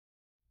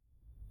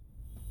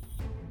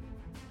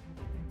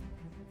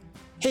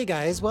Hey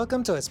guys,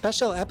 welcome to a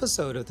special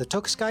episode of the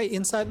Tokuskai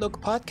Inside Look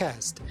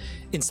podcast.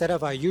 Instead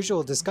of our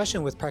usual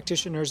discussion with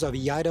practitioners of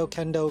Iaido,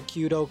 Kendo,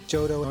 Kyudo,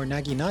 Jodo, or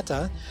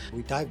Naginata,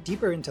 we dive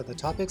deeper into the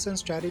topics and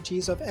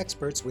strategies of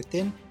experts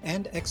within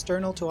and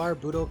external to our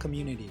Budo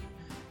community.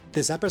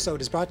 This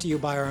episode is brought to you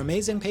by our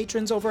amazing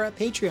patrons over at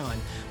Patreon.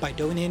 By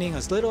donating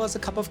as little as a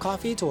cup of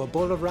coffee to a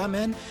bowl of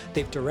ramen,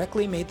 they've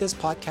directly made this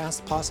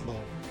podcast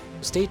possible.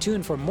 Stay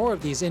tuned for more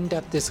of these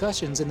in-depth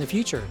discussions in the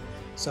future.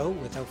 So,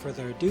 without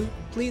further ado,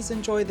 please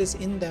enjoy this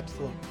in-depth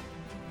look.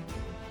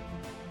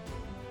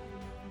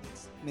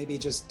 Maybe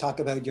just talk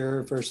about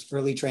your first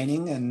early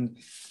training, and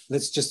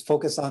let's just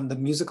focus on the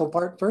musical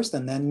part first,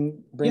 and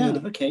then bring it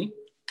in. Okay.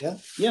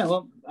 Yeah.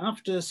 Well,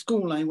 after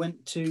school, I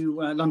went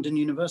to London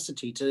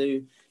University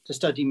to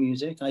study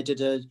music. I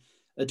did a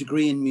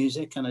degree in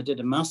music, and I did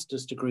a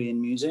master's degree in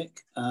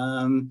music,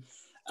 and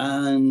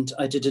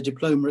I did a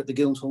diploma at the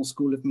Guildhall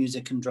School of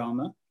Music and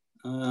Drama.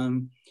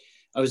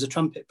 I was a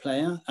trumpet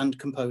player and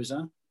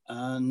composer,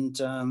 and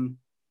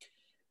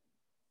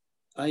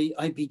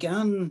I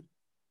began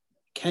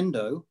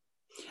kendo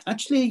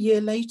actually a year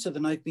later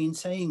than I've been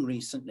saying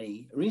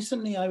recently.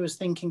 Recently, I was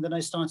thinking that I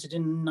started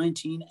in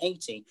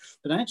 1980,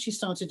 but I actually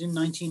started in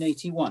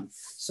 1981.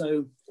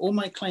 So all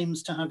my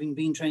claims to having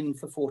been training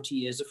for 40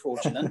 years are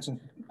fraudulent.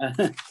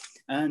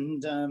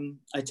 And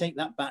I take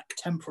that back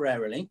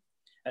temporarily,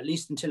 at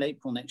least until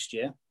April next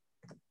year.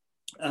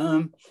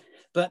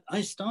 But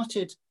I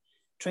started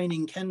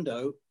training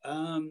kendo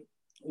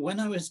when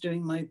I was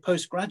doing my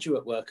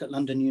postgraduate work at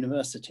London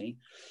University.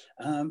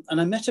 And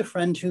I met a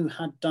friend who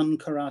had done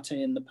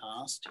karate in the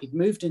past. He'd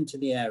moved into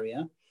the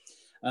area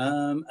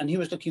and he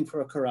was looking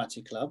for a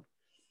karate club.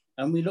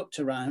 And we looked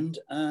around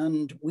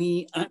and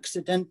we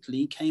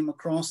accidentally came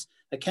across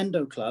a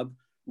kendo club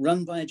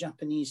run by a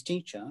Japanese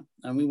teacher.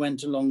 And we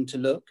went along to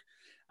look.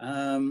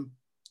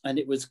 And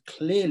it was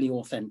clearly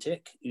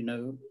authentic, you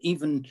know,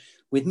 even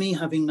with me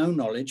having no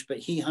knowledge, but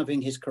he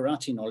having his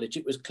karate knowledge,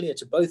 it was clear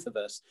to both of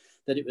us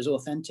that it was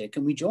authentic,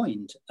 and we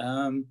joined.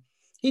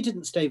 He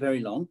didn't stay very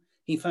long.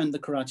 He found the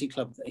karate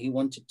club that he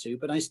wanted to,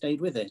 but I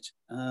stayed with it.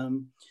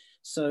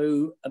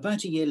 So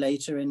about a year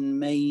later, in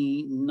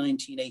May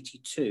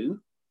 1982,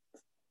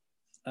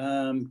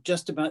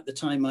 just about the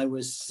time I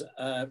was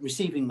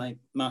receiving my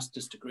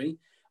master's degree,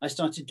 I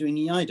started doing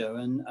Iaido,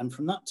 and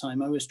from that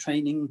time I was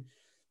training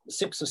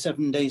 6 or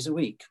 7 days a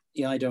week,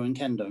 Iaido and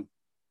Kendo,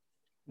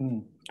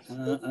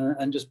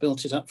 and just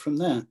built it up from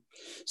there.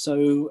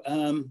 So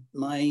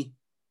my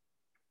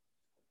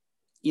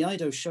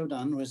Iaido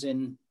Shodan was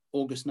in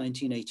August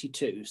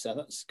 1982, so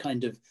that's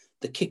kind of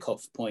the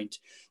kickoff point.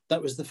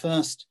 That was the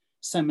first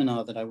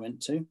seminar that I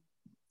went to.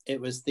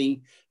 It was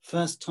the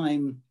first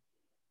time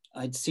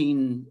I'd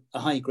seen a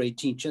high-grade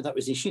teacher. That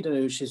was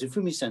Ishido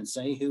Shizufumi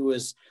Sensei, who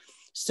was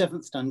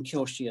 7th Dan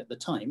Kyoshi at the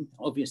time.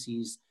 Obviously,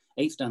 he's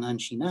 8th Dan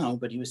Hanshi now,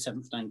 but he was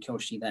 7th Dan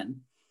Kyoshi then.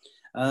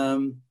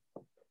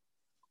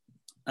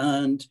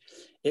 And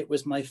it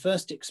was my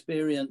first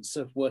experience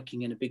of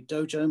working in a big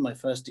dojo, my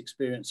first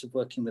experience of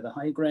working with a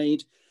high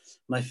grade,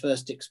 my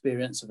first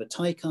experience of a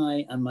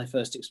taikai, and my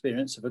first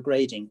experience of a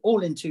grading,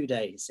 all in 2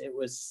 days. It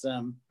was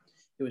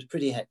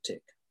pretty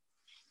hectic.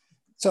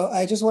 So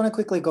I just want to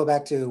quickly go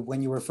back to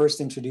when you were first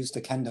introduced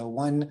to kendo.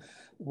 One,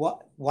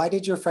 why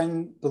did your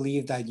friend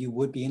believe that you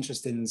would be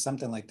interested in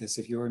something like this?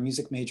 If you're a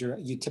music major,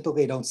 you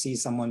typically don't see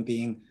someone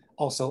being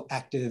also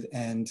active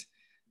and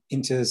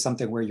into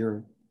something where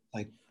you're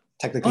like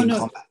technically in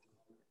combat.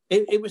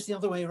 It was the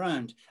other way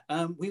around.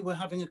 We were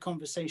having a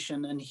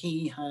conversation and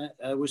he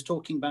was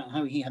talking about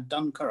how he had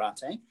done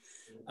karate.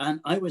 And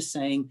I was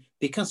saying,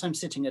 because I'm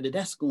sitting at a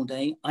desk all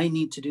day, I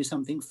need to do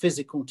something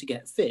physical to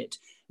get fit.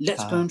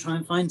 Let's go and try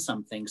and find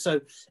something. So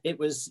it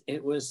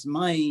was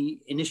my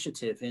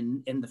initiative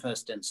in the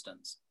first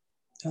instance.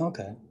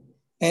 Okay.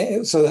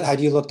 So had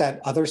you looked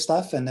at other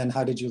stuff, and then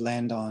how did you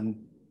land on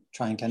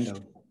trying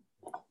kendo?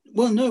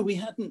 Well, no, we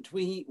hadn't.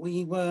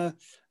 We were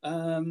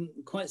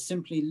quite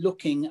simply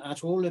looking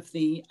at all of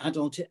the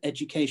adult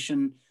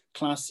education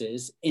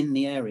classes in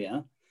the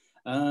area.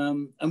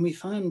 And we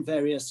found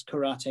various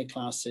karate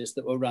classes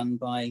that were run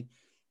by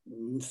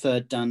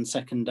 3rd Dan,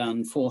 2nd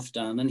Dan, 4th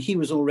Dan, and he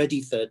was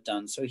already 3rd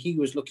Dan, so he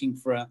was looking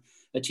for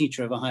a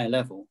teacher of a higher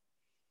level.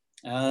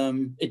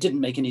 It didn't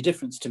make any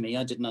difference to me.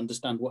 I didn't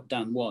understand what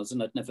Dan was,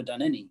 and I'd never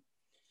done any.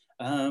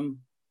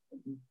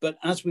 But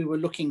as we were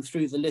looking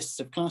through the lists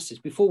of classes,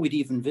 before we'd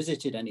even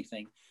visited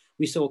anything,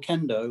 we saw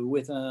kendo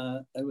with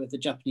a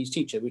Japanese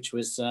teacher, which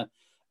was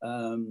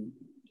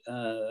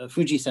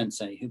Fuji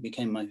Sensei, who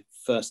became my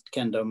first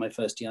kendo, my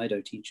first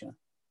Iaido teacher.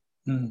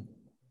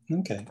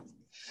 Okay.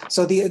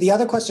 So the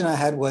other question I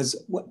had was,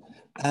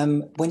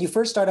 when you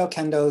first start out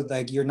kendo,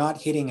 like you're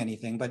not hitting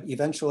anything, but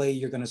eventually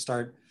you're going to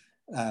start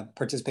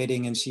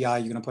participating in shiai,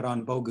 you're going to put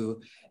on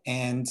bogu.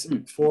 And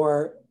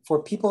for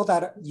people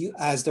that you,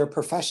 as their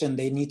profession,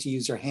 they need to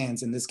use your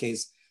hands, in this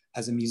case,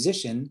 as a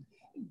musician,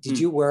 did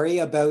you worry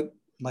about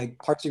like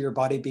parts of your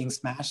body being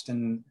smashed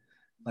and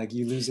like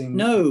you losing?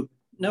 No,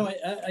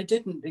 I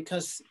didn't,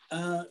 because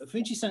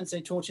Fuji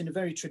Sensei taught in a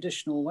very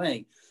traditional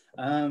way.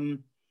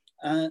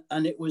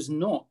 and it was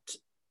not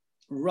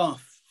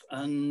rough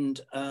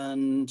and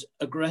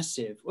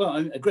aggressive.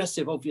 Well,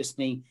 aggressive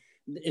obviously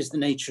is the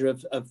nature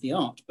of the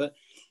art, but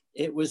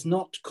it was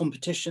not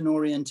competition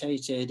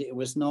orientated. It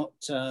was not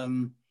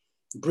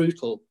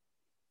brutal.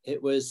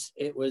 It was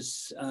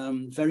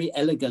very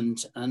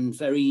elegant and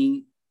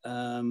very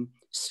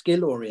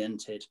skill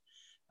oriented,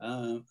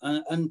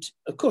 and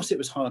of course it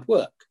was hard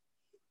work.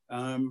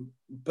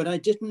 But I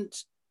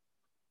didn't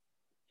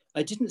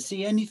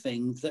see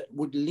anything that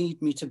would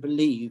lead me to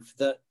believe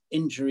that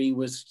injury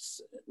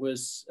was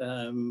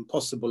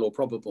possible or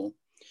probable.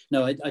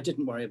 No, I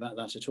didn't worry about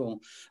that at all.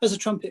 As a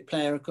trumpet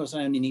player, of course,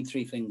 I only need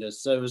 3 fingers.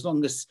 So as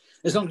long as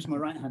my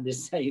right hand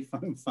is safe,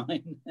 I'm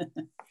fine.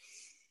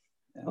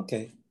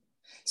 Okay.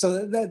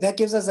 So that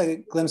gives us a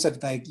glimpse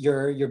of like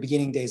your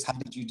beginning days. How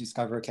did you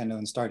discover kendo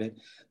and start it?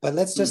 But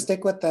let's just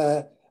stick with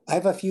I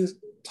have a few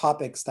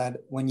topics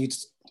that when you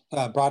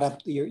brought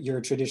up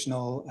your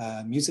traditional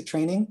music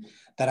training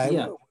that I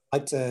would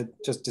like to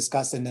just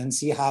discuss and then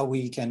see how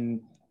we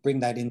can bring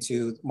that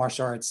into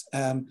martial arts.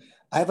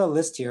 I have a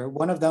list here.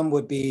 One of them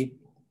would be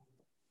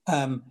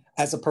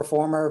as a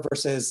performer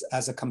versus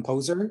as a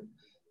composer.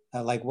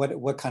 Like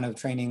what kind of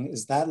training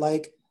is that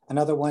like?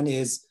 Another one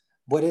is,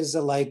 what is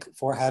it like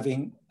for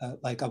having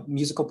like a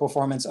musical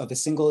performance of a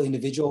single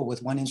individual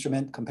with one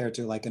instrument compared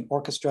to like an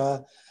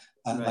orchestra,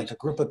 like a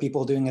group of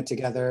people doing it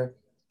together?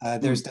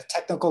 There's the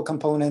technical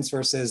components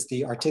versus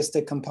the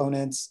artistic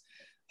components.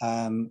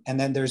 And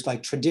then there's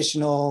like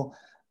traditional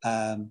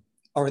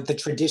or the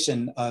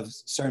tradition of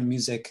certain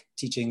music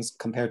teachings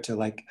compared to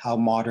like how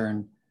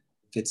modern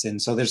fits in.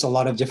 So there's a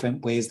lot of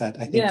different ways that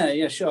I think.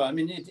 Yeah, sure. I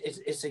mean,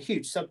 it's a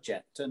huge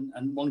subject,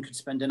 and one could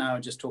spend an hour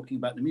just talking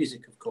about the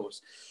music, of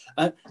course.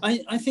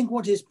 I think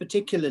what is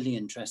particularly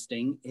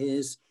interesting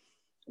is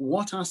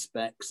what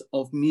aspects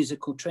of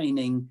musical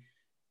training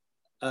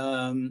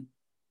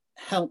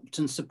helped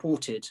and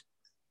supported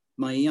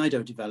my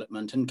Iaido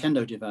development and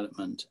Kendo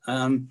development.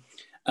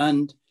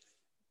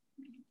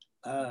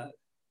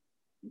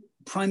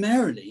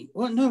 Primarily,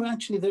 well, no,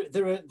 actually,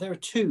 there are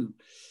 2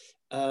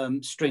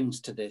 strings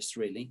to this,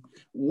 really.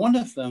 One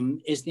of them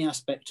is the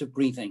aspect of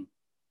breathing.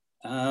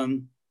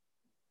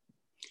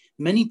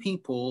 Many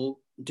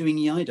people doing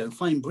Iaido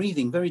find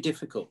breathing very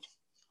difficult.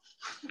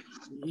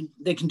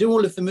 They can do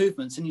all of the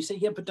movements, and you say,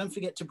 yeah, but don't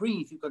forget to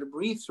breathe. You've got to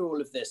breathe through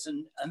all of this,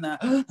 and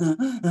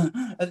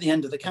at the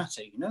end of the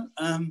kata, you know.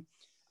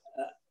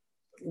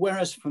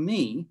 Whereas for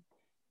me,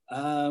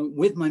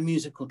 with my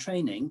musical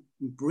training,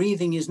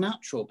 breathing is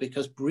natural,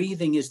 because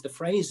breathing is the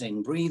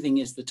phrasing, breathing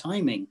is the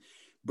timing.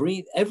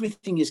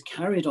 Everything is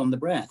carried on the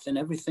breath, and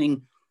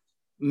everything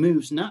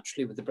moves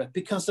naturally with the breath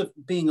because of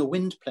being a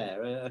wind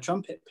player, a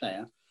trumpet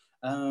player.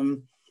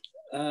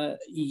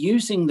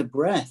 Using the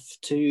breath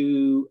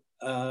to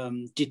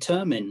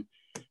determine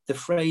the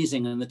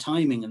phrasing and the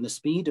timing and the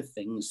speed of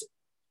things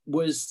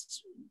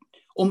was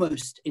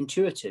almost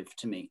intuitive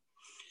to me.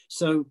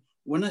 So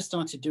when I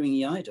started doing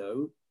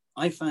Iaido,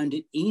 I found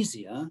it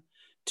easier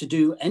to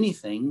do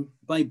anything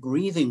by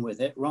breathing with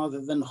it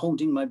rather than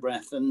holding my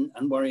breath and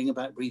worrying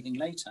about breathing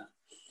later.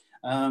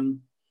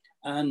 And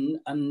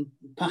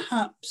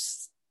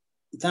perhaps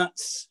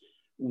that's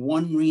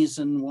one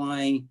reason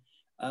why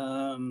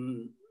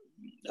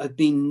I've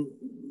been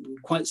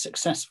quite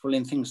successful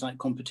in things like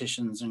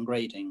competitions and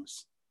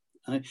gradings.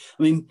 I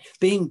mean,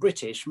 being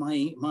British,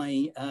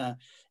 my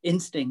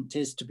instinct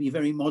is to be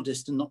very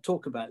modest and not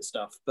talk about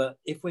stuff. But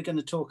if we're going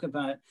to talk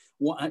about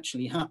what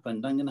actually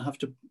happened, I'm going to have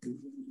to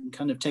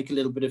kind of take a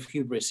little bit of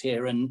hubris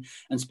here and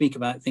speak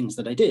about things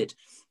that I did.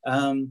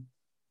 And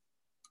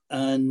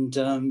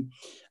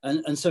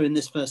so in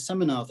this first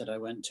seminar that I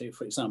went to,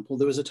 for example,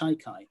 there was a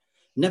Taikai.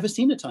 Never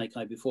seen a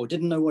Taikai before,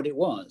 didn't know what it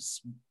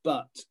was,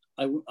 but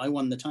I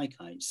won the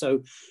Taikai.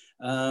 So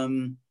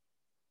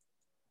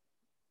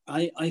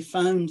I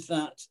found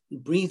that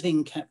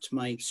breathing kept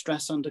my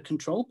stress under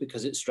control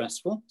because it's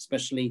stressful,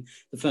 especially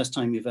the first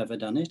time you've ever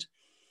done it.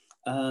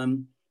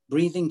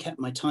 Breathing kept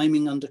my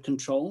timing under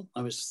control.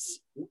 I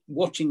was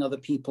watching other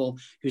people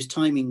whose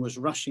timing was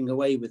rushing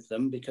away with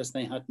them because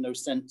they had no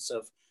sense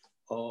of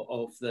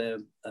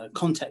the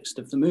context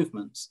of the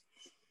movements.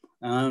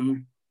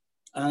 And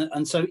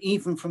so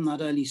even from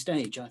that early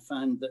stage, I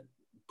found that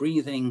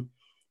breathing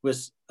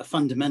was a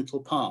fundamental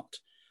part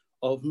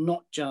of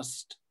not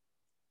just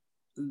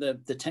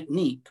the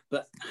technique,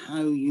 but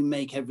how you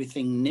make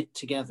everything knit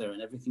together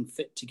and everything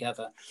fit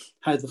together,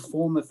 how the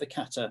form of the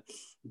kata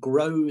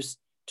grows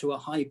to a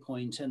high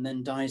point and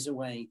then dies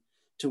away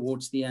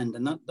towards the end.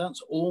 And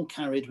that's all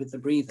carried with the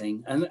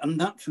breathing. And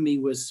that for me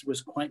was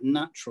quite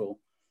natural,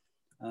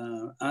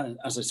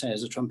 as I say,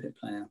 as a trumpet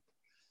player.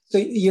 So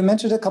you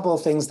mentioned a couple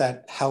of things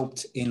that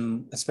helped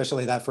in,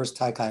 especially that first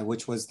Taikai,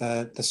 which was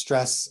the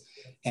stress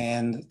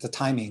and the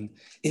timing.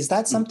 Is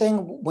that something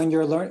when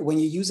you're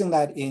using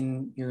that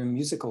in your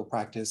musical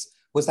practice,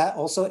 was that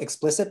also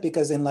explicit?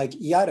 Because in like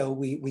Iaido,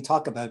 we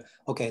talk about,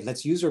 okay,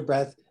 let's use your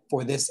breath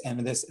for this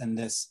and this and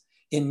this.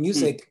 In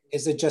music,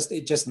 is it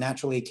just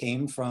naturally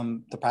came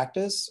from the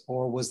practice,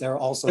 or was there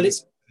also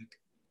this?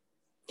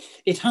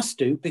 It has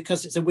to,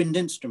 because it's a wind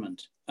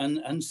instrument,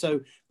 and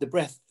so the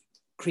breath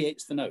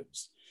creates the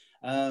notes,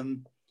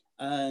 and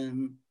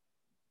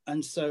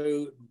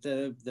so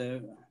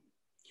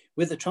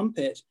with the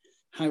trumpet,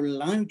 how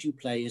loud you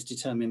play is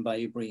determined by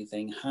your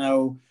breathing.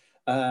 How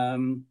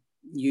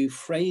you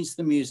phrase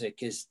the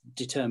music is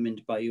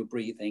determined by your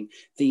breathing.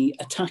 The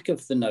attack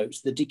of the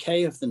notes, the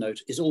decay of the note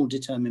is all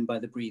determined by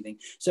the breathing.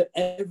 So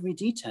every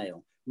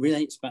detail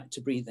relates back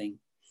to breathing.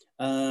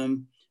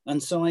 And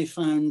so I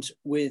found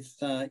with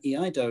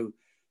Iaido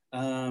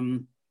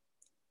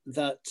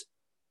that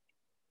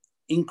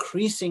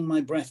increasing my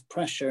breath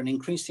pressure and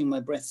increasing my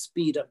breath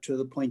speed up to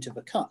the point of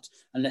a cut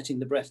and letting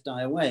the breath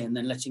die away and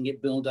then letting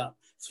it build up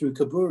through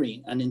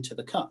kaburi and into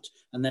the cut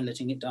and then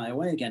letting it die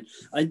away again.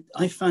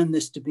 I found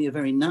this to be a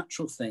very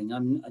natural thing.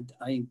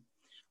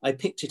 I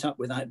picked it up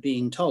without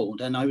being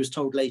told, and I was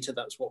told later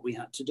that's what we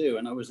had to do,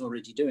 and I was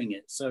already doing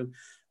it. So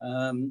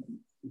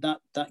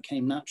that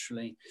came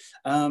naturally.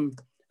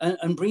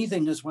 And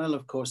breathing as well,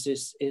 of course,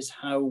 is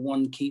how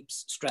one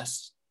keeps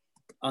stress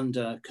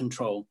under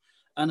control.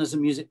 And as a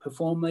music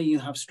performer, you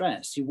have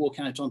stress. You walk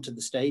out onto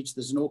the stage,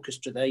 there's an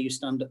orchestra there, you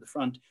stand at the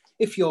front.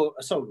 If you're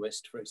a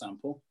soloist, for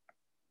example,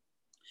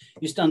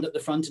 you stand at the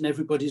front and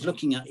everybody's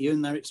looking at you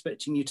and they're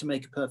expecting you to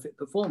make a perfect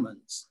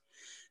performance.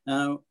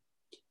 Now,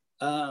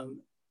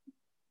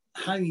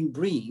 how you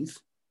breathe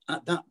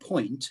at that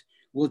point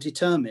will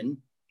determine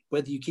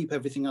whether you keep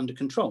everything under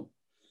control.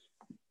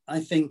 I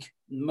think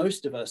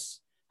most of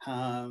us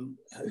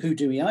who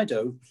do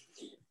Iaido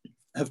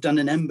have done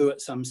an embu at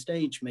some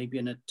stage, maybe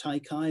in a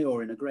taikai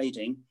or in a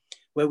grading,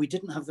 where we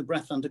didn't have the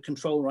breath under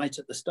control right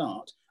at the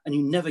start, and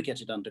you never get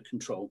it under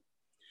control.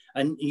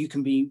 And you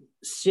can be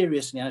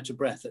seriously out of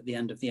breath at the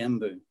end of the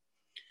embu.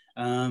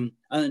 And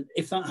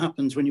if that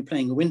happens when you're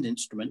playing a wind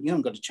instrument, you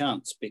haven't got a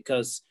chance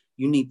because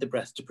you need the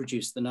breath to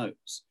produce the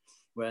notes.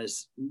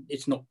 Whereas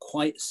it's not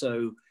quite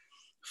so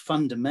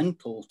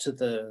fundamental to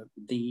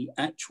the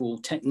actual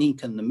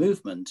technique and the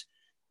movement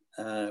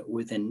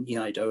within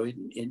Iaido.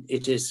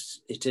 It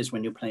is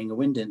when you're playing a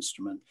wind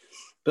instrument.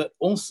 But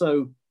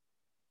also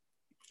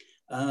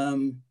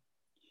the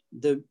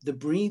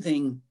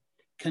breathing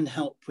can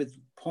help with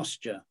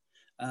posture.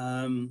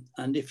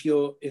 And if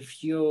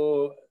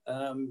your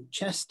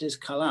chest is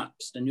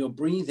collapsed and your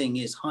breathing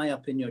is high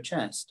up in your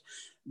chest,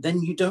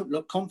 then you don't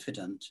look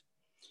confident.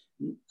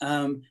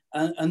 And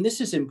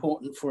this is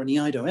important for an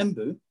Iaido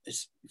embu.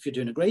 If you're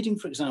doing a grading,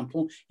 for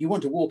example, you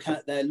want to walk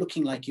out there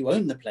looking like you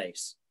own the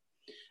place.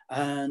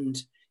 And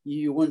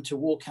you want to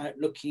walk out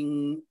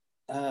looking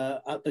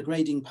at the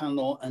grading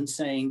panel and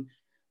saying,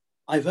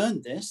 I've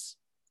earned this.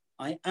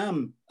 I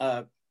am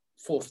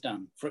fourth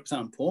dan, for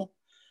example.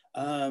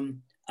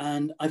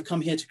 And I've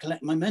come here to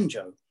collect my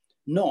menjo,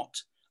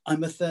 not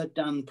I'm a third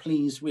dan,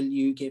 please will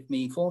you give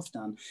me fourth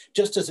dan?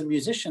 Just as a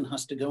musician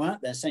has to go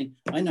out there saying,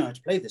 I know how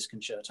to play this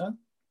concerto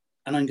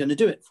and I'm going to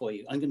do it for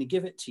you. I'm going to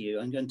give it to you.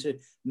 I'm going to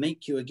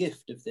make you a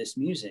gift of this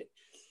music.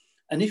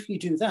 And if you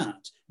do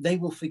that, they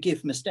will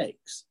forgive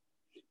mistakes.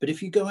 But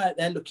if you go out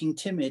there looking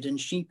timid and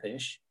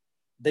sheepish,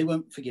 they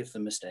won't forgive the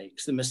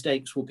mistakes. The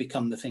mistakes will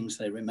become the things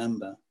they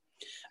remember.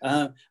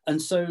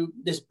 And so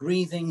this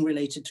breathing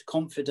related to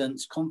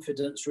confidence,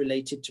 confidence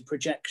related to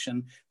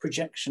projection,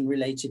 projection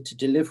related to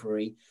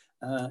delivery,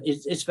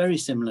 it's very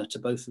similar to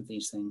both of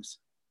these things.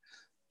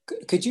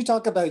 Could you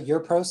talk about your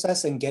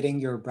process in getting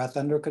your breath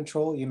under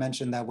control? You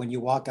mentioned that when you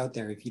walk out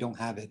there, if you don't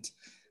have it,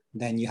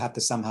 then you have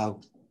to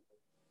somehow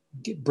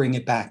bring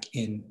it back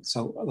in.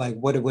 So like,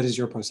 what is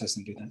your process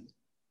in doing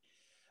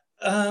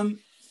that?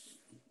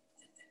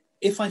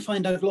 If I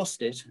find I've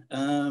lost it,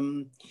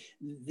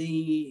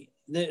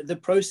 the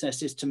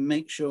process is to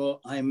make sure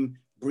I'm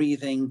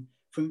breathing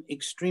from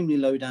extremely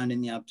low down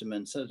in the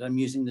abdomen, so that I'm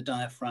using the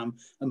diaphragm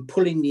and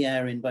pulling the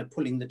air in by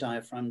pulling the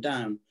diaphragm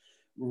down.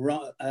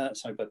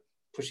 Sorry, by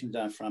pushing the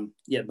diaphragm,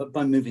 yeah, but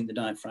by moving the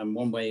diaphragm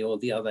one way or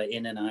the other,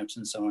 in and out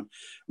and so on,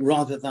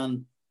 rather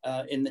than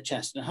in the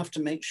chest. And I have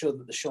to make sure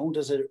that the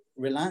shoulders are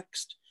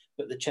relaxed,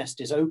 but the chest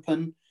is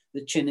open,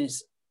 the chin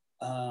is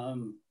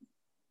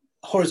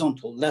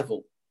horizontal,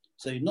 level.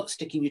 So you're not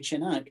sticking your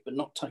chin out, but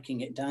not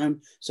tucking it down,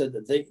 so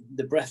that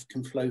the breath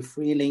can flow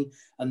freely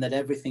and that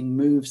everything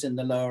moves in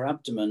the lower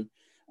abdomen.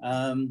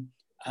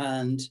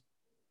 And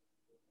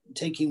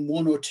taking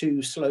one or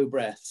two slow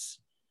breaths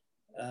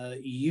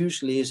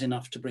usually is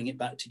enough to bring it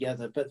back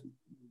together. But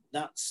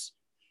that's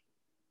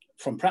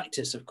from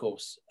practice, of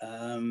course.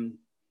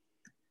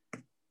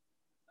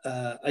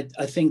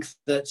 I think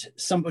that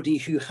somebody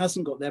who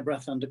hasn't got their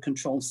breath under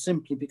control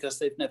simply because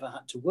they've never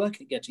had to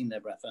work at getting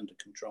their breath under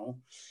control,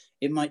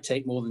 it might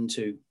take more than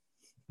two.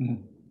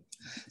 Mm-hmm.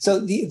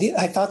 So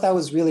I thought that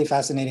was really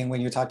fascinating when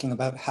you're talking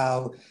about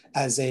how,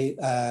 as a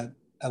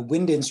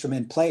wind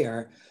instrument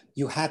player,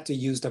 you had to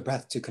use the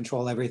breath to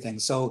control everything.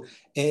 So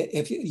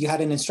if you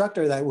had an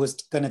instructor that was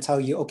going to tell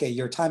you, okay,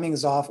 your timing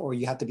is off, or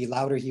you have to be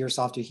louder here,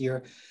 softer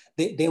here,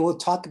 they will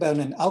talk about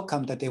an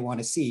outcome that they want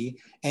to see,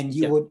 and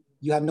you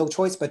have no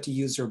choice but to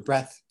use your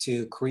breath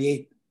to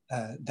create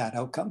that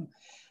outcome.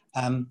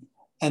 And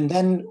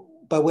then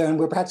but when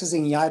we're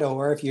practicing Iaido,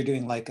 or if you're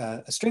doing like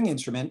a string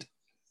instrument,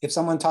 if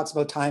someone talks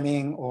about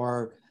timing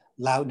or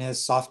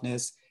loudness,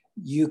 softness,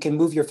 you can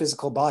move your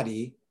physical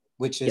body,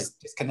 which is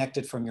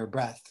disconnected from your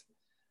breath.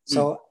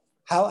 So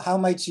how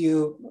might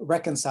you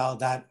reconcile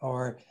that?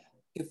 Or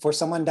for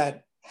someone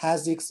that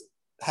has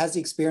the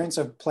experience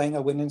of playing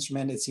a wind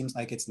instrument, it seems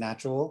like it's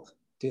natural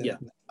to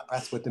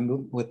breath with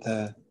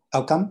the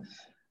outcome.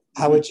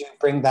 How would you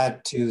bring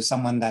that to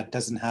someone that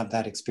doesn't have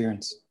that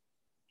experience?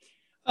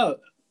 Oh,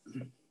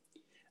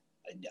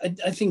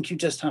 I think you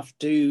just have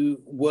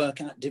to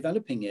work at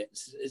developing it.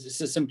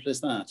 It's as simple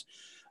as that.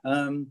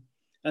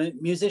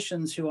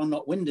 Musicians who are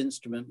not wind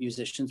instrument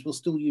musicians will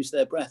still use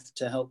their breath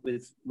to help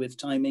with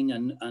timing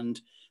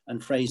and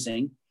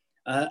phrasing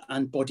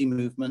and body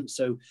movement.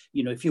 So,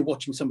 you know, if you're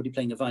watching somebody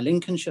playing a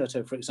violin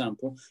concerto, for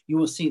example, you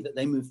will see that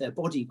they move their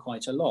body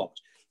quite a lot.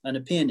 And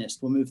a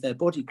pianist will move their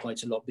body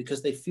quite a lot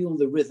because they feel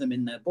the rhythm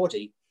in their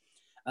body.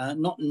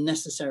 Not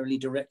necessarily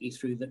directly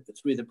through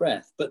the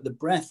breath, but the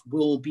breath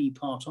will be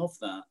part of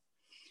that.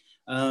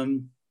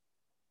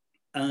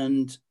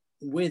 And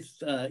with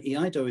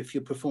Iaido, if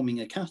you're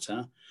performing a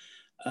kata,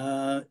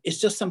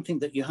 it's just something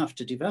that you have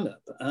to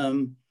develop.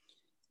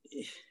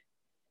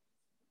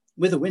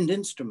 With a wind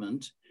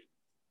instrument,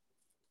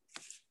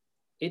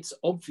 it's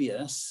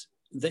obvious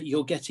that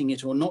you're getting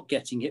it or not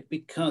getting it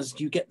because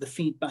you get the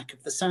feedback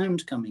of the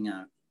sound coming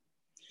out.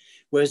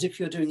 Whereas if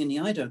you're doing an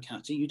Iaido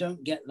kata, you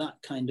don't get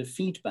that kind of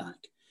feedback.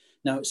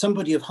 Now,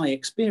 somebody of high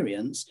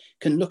experience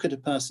can look at a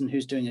person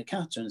who's doing a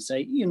kata and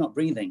say, you're not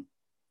breathing.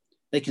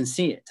 They can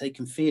see it, they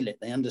can feel it,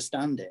 they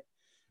understand it,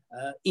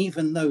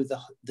 even though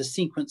the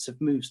sequence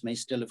of moves may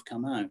still have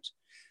come out.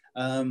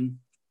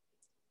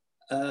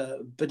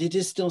 But it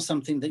is still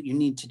something that you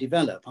need to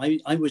develop.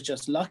 I was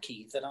just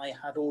lucky that I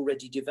had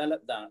already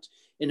developed that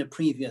in a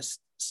previous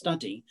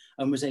study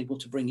and was able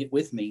to bring it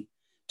with me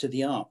to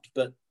the art,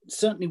 but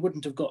certainly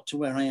wouldn't have got to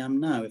where I am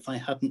now if I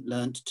hadn't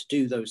learned to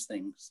do those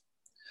things.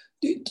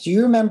 Do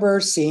you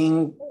remember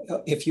seeing,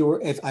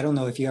 if I don't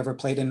know if you ever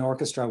played in an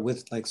orchestra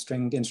with like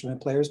stringed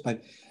instrument players,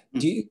 but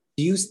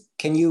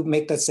can you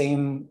make the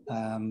same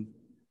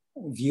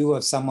view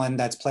of someone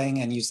that's playing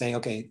and you say,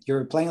 okay,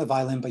 you're playing a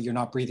violin, but you're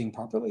not breathing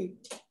properly?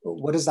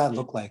 What does that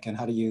look like and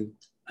how do you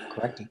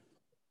correct it?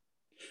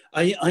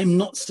 I'm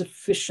not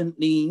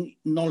sufficiently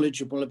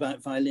knowledgeable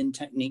about violin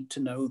technique to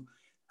know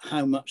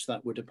how much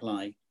that would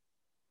apply.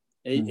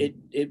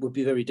 It would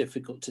be very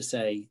difficult to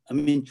say. I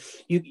mean,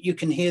 you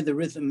can hear the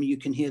rhythm, you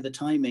can hear the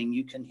timing,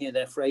 you can hear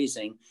their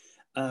phrasing,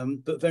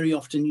 but very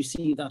often you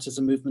see that as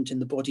a movement in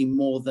the body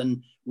more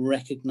than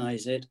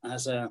recognize it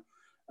as a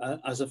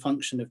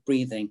function of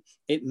breathing.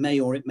 It may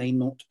or it may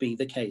not be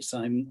the case.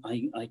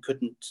 I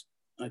couldn't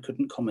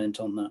comment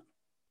on that.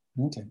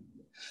 Okay.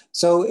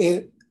 So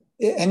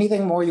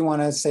anything more you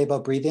want to say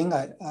about breathing?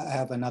 I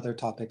have another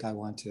topic I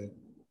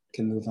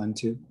can move on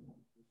to.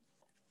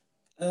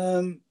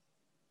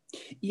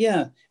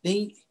 Yeah,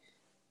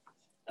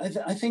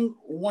 I think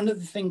one of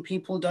the things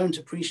people don't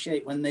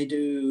appreciate when they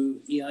do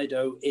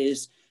Iaido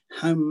is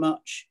how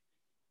much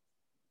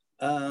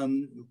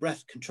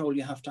breath control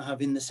you have to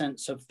have in the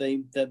sense of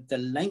the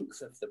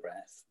length of the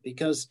breath,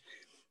 because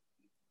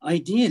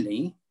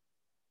ideally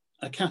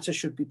a kata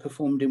should be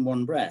performed in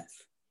one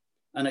breath,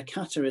 and a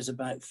kata is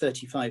about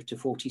 35 to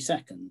 40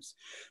 seconds.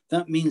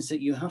 That means that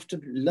you have to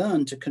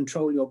learn to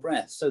control your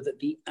breath so that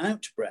the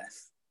out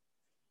breath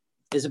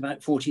is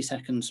about 40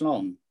 seconds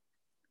long,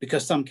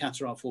 because some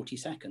kata are 40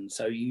 seconds.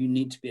 So you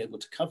need to be able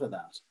to cover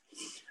that.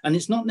 And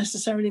it's not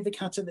necessarily the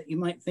kata that you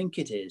might think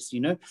it is. You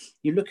know,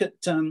 you look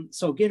at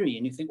Solgiri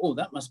and you think, oh,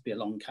 that must be a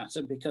long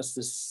kata because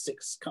there's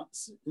 6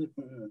 cuts,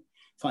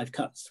 5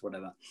 cuts,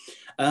 whatever.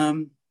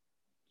 But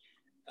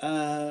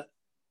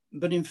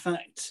in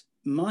fact,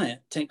 Maya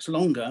takes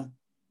longer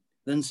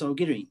than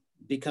Solgiri,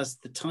 because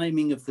the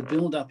timing of the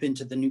build up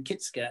into the new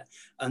Kitsuke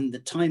and the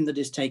time that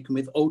is taken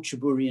with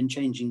Ochiburi and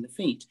changing the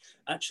feet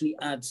actually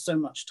adds so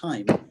much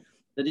time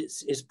that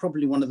it's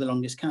probably one of the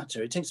longest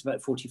kata. It takes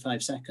about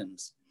 45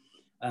 seconds.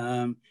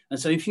 And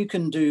so if you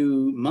can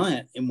do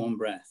Maya in one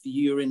breath,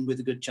 you're in with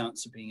a good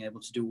chance of being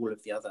able to do all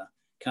of the other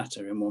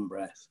kata in one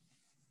breath.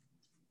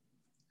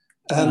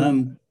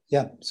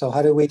 Yeah, so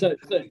how do we... So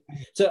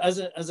as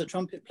a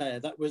trumpet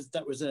player, that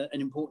was an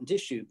important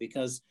issue,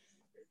 because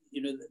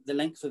you know, the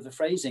length of the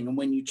phrasing, and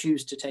when you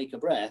choose to take a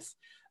breath,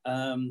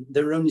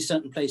 there are only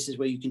certain places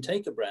where you can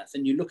take a breath,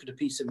 and you look at a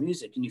piece of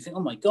music and you think,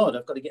 oh my God,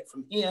 I've got to get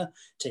from here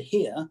to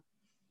here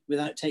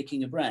without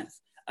taking a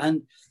breath.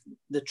 And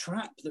the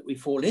trap that we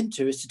fall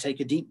into is to take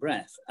a deep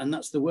breath, and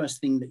that's the worst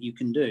thing that you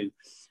can do.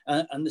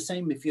 And the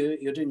same if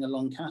you're doing a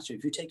long kata,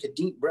 if you take a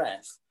deep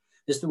breath,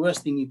 it's the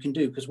worst thing you can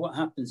do, because what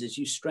happens is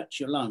you stretch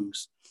your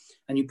lungs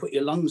and you put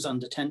your lungs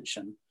under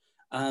tension,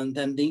 and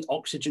then the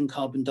oxygen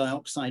carbon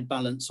dioxide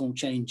balance all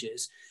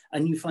changes,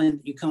 and you find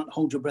that you can't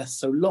hold your breath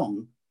so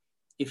long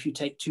if you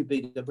take too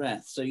big a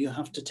breath. So you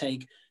have to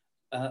take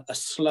a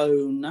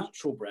slow,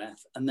 natural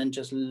breath and then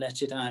just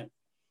let it out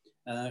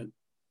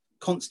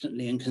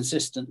constantly and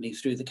consistently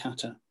through the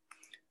kata.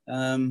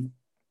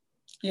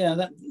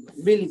 Yeah,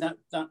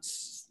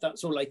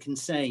 that's all I can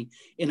say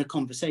in a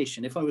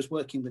conversation. If I was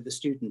working with a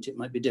student, it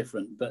might be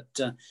different, but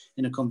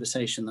in a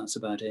conversation, that's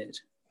about it.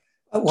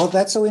 Well,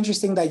 that's so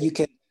interesting that you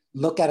can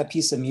look at a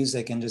piece of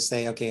music and just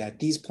say, okay, at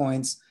these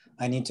points,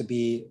 I need to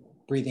be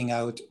breathing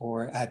out,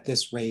 or at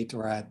this rate,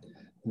 or at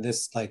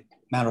this like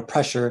amount of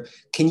pressure.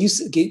 Can you,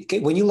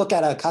 when you look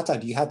at a kata,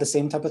 do you have the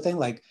same type of thing?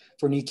 Like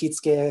for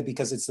Nikitsuke,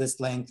 because it's this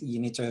length, you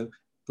need to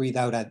breathe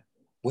out at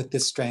with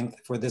this strength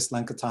for this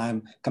length of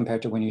time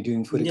compared to when you're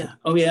doing Furiko? Yeah.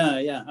 Oh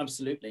yeah,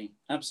 absolutely.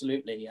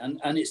 And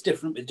it's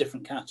different with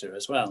different kata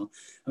as well.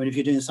 I mean, if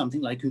you're doing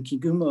something like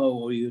Ukigumo,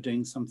 or you're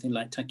doing something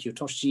like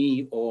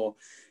Takiotoshi, or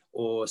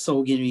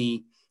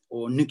Sogiri,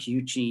 or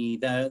Nukiuchi,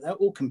 they're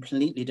all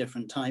completely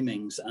different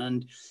timings,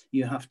 and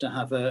you have to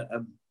have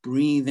a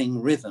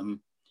breathing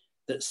rhythm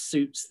that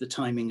suits the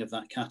timing of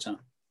that kata.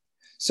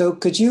 So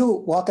could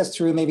you walk us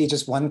through maybe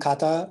just one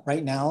kata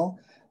right now?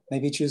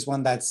 Maybe choose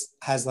one that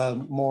has a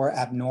more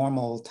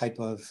abnormal type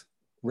of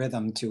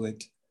rhythm to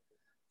it.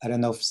 I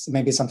don't know,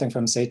 maybe something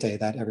from Seitei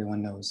that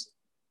everyone knows.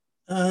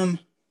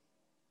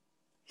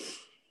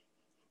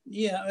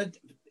 Yeah,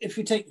 if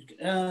you take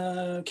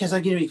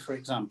Kezagiri, for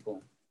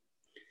example,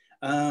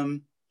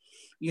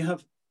 you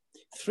have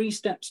 3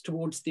 steps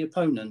towards the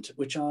opponent,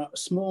 which are a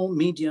small,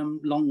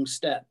 medium, long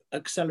step,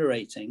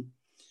 accelerating,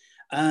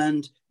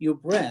 and your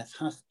breath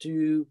has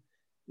to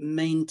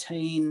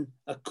maintain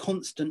a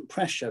constant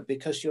pressure,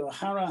 because your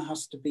hara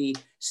has to be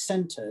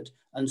centered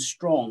and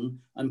strong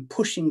and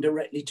pushing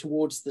directly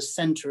towards the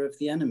center of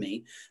the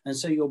enemy. And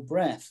so your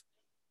breath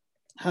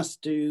has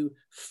to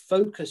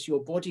focus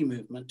your body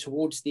movement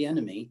towards the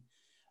enemy.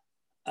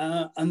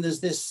 And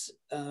there's this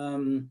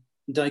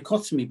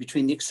dichotomy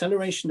between the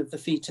acceleration of the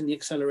feet and the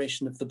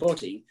acceleration of the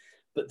body,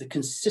 but the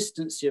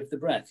consistency of the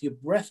breath. Your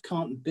breath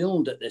can't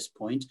build at this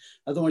point,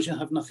 otherwise you'll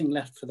have nothing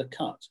left for the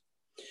cut.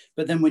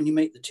 But then when you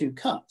make the 2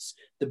 cuts,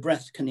 the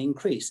breath can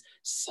increase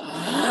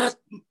to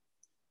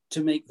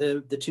make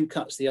the 2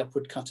 cuts, the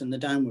upward cut and the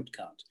downward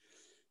cut.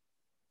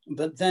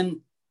 But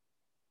then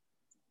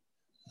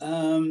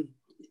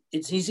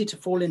it's easy to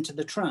fall into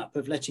the trap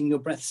of letting your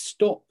breath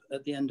stop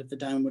at the end of the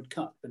downward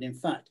cut, but in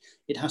fact,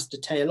 it has to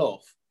tail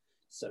off.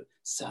 So,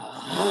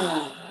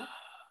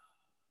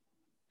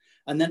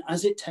 and then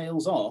as it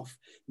tails off,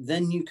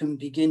 then you can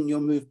begin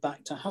your move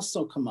back to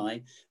Hasso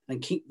Kamae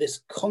and keep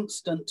this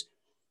constant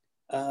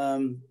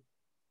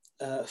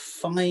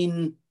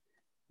fine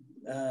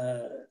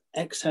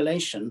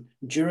exhalation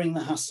during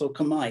the Hasso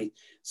Kamae,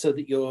 so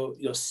that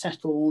you're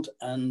settled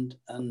and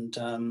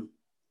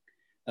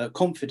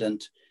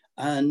confident.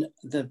 And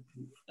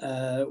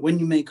when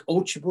you make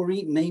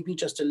Ochiburi, maybe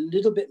just a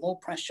little bit more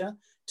pressure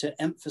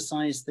to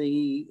emphasize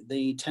the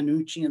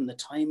tenuchi and the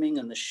timing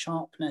and the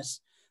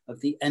sharpness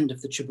of the end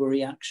of the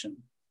Chiburi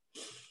action.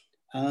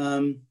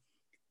 And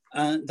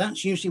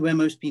that's usually where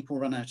most people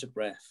run out of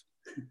breath.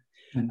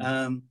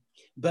 Mm-hmm.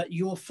 But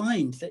you'll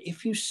find that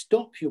if you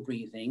stop your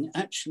breathing,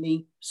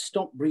 actually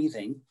stop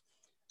breathing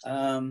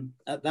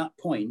at that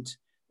point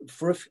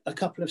for a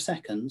couple of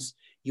seconds,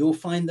 you'll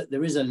find that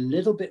there is a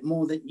little bit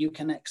more that you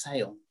can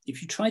exhale.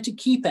 If you try to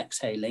keep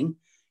exhaling,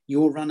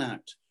 you'll run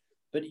out,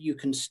 but you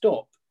can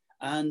stop,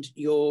 and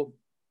your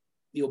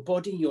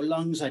body, your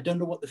lungs, I don't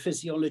know what the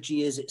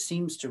physiology is, it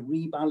seems to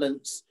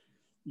rebalance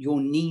your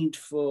need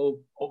for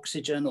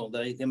oxygen or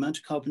the amount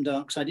of carbon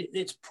dioxide.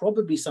 It's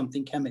probably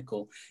something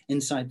chemical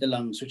inside the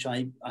lungs, which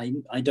I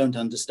don't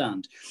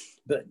understand.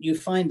 But you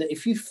find that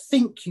if you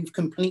think you've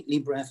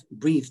completely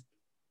breathed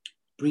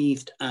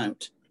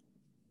out,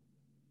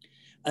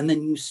 and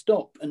then you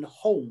stop and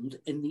hold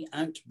in the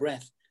out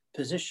breath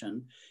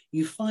position,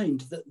 you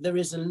find that there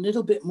is a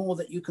little bit more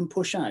that you can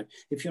push out.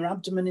 If your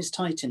abdomen is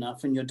tight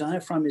enough and your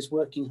diaphragm is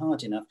working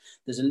hard enough,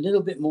 there's a little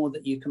bit more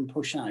that you can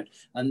push out.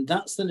 And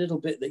that's the little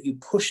bit that you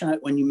push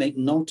out when you make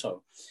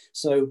noto.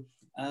 So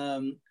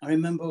I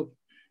remember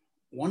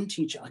one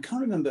teacher, I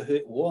can't remember who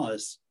it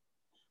was.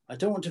 I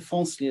don't want to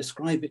falsely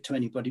ascribe it to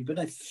anybody, but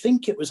I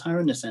think it was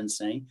Haruna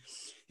Sensei,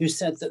 who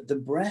said that the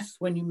breath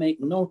when you make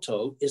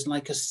noto is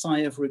like a sigh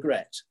of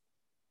regret.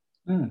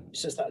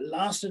 It's just that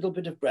last little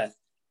bit of breath.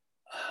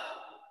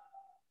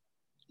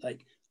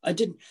 Like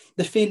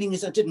the feeling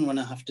is I didn't want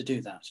to have to do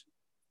that.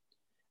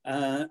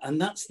 And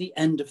that's the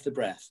end of the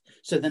breath.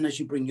 So then as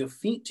you bring your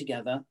feet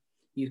together,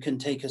 you can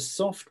take a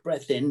soft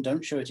breath in,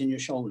 don't show it in your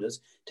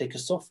shoulders, take a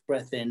soft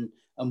breath in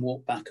and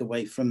walk back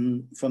away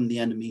from the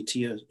enemy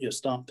to your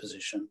start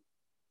position.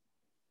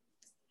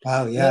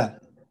 Wow, yeah.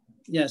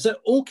 Yeah, so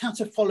all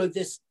kata follow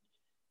this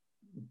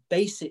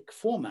basic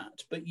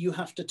format, but you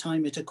have to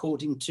time it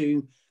according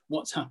to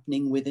what's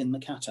happening within the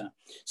kata.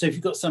 So if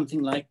you've got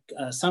something like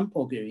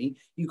Sampogiri,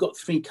 you've got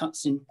 3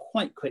 cuts in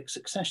quite quick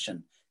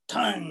succession.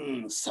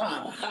 Tang,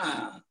 sa,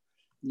 ha.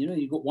 You know,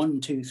 you've got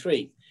 1, 2,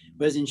 3.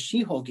 Whereas in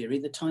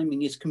Shihogiri, the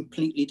timing is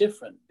completely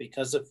different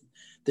because of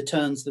the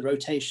turns, the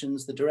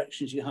rotations, the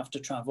directions you have to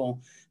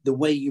travel, the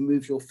way you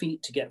move your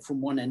feet to get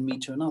from one enemy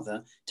to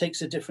another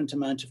takes a different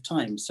amount of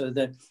time. So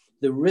the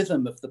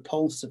rhythm of the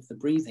pulse of the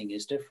breathing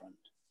is different.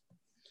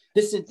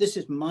 This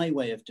is my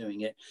way of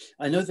doing it.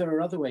 I know there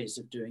are other ways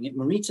of doing it.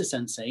 Morita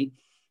Sensei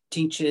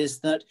teaches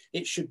that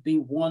it should be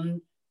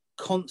one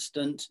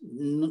constant,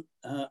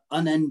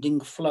 unending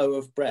flow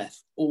of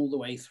breath all the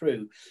way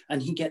through.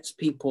 And he gets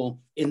people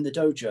in the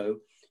dojo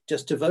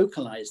just to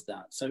vocalize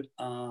that. So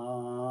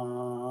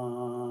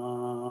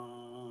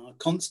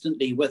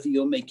constantly, whether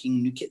you're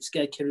making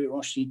Nukitsuke,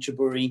 Kiriroshi,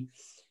 Chiburi,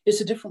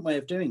 it's a different way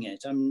of doing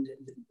it.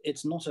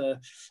 It's not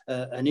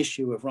an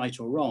issue of right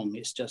or wrong.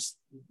 It's just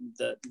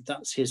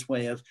that's his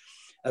way of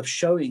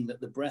showing that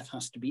the breath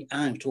has to be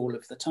out all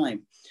of the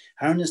time.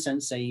 Haruna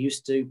Sensei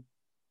used to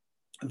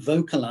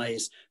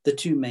vocalize the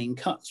two main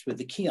cuts with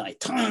the kiai,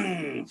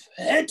 tang,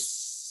 and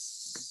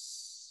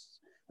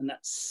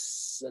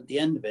that's at the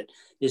end of it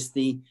is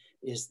the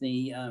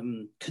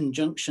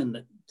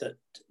conjunction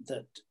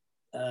that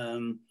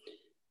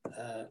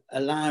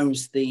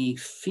allows the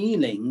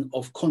feeling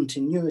of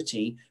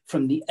continuity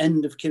from the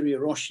end of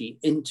Kiriroshi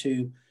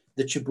into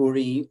the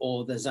Chiburi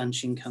or the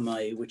Zanshin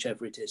Kamae,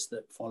 whichever it is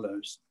that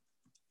follows.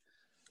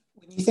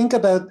 When you think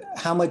about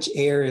how much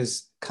air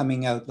is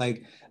coming out,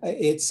 like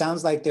it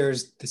sounds like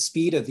there's the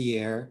speed of the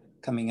air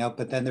coming out,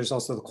 but then there's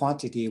also the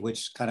quantity,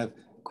 which kind of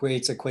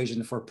creates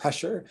equation for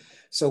pressure.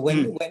 So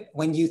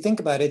when you think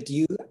about it,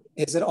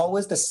 is it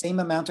always the same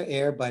amount of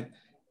air, but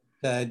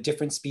the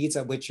different speeds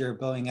at which you're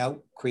blowing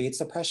out creates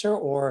the pressure,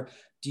 or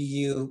do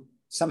you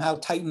somehow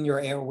tighten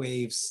your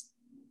airwaves,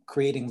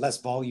 creating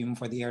less volume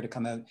for the air to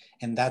come out,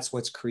 and that's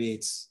what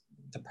creates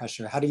the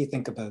pressure? How do you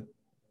think about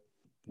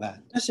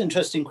that? That's an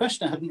interesting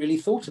question. I hadn't really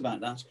thought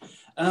about that.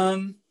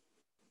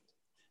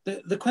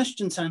 The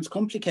question sounds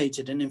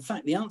complicated, and in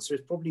fact, the answer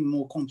is probably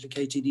more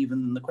complicated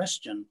even than the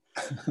question.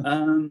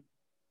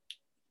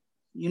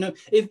 You know,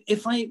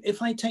 if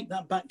I take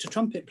that back to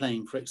trumpet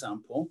playing, for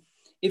example,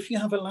 if you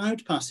have a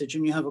loud passage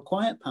and you have a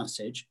quiet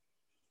passage,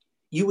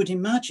 you would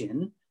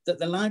imagine that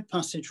the loud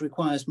passage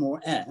requires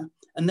more air,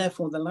 and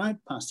therefore the loud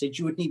passage,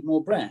 you would need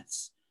more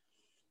breaths.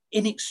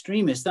 In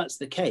extremis, that's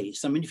the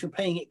case. I mean, if you're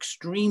playing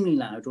extremely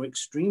loud or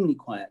extremely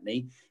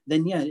quietly,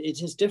 then yeah,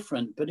 it is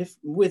different. But if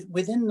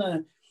within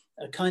a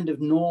kind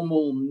of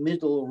normal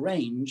middle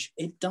range,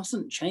 it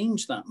doesn't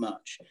change that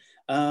much.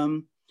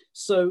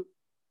 So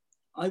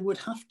I would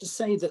have to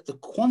say that the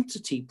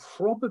quantity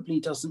probably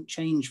doesn't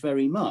change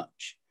very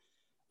much.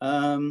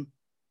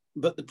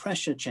 But the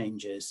pressure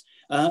changes,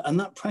 and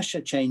that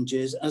pressure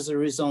changes as a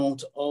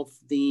result of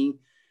the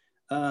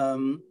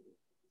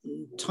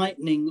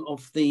tightening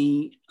of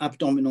the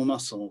abdominal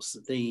muscles,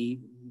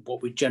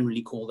 what we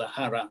generally call the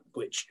hara,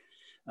 which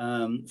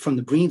from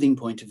the breathing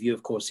point of view,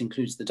 of course,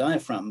 includes the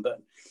diaphragm,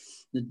 but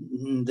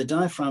the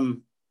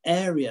diaphragm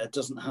area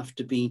doesn't have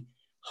to be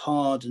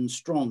hard and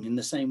strong in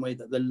the same way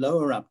that the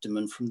lower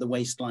abdomen from the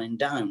waistline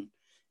down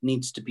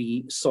needs to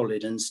be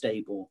solid and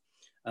stable.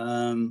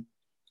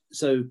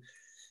 So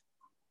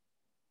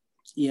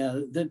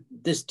yeah,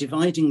 this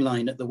dividing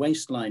line at the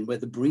waistline where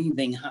the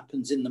breathing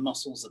happens in the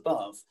muscles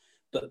above,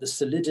 but the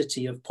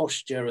solidity of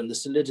posture and the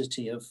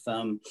solidity of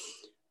the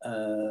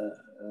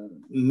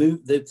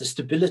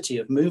stability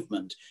of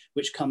movement,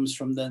 which comes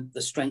from the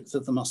strength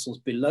of the muscles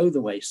below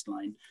the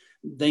waistline,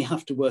 they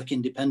have to work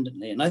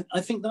independently. And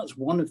I think that's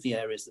one of the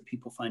areas that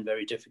people find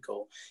very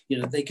difficult. You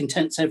know, they can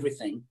tense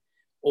everything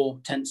or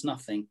tense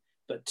nothing,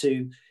 but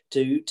to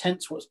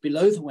tense what's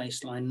below the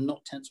waistline and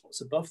not tense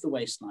what's above the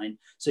waistline,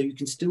 so you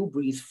can still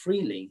breathe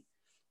freely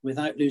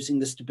without losing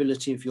the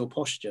stability of your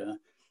posture,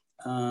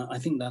 I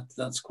think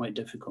that's quite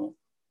difficult.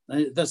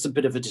 That's a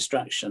bit of a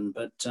distraction,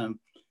 but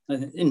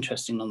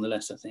interesting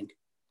nonetheless, I think.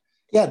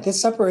 Yeah,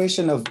 this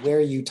separation of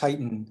where you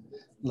tighten,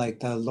 like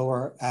the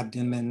lower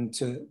abdomen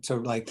to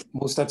like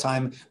most of the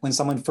time when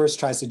someone first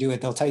tries to do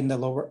it, they'll tighten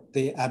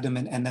the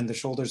abdomen and then the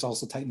shoulders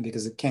also tighten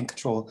because it can't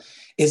control.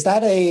 Is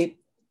that a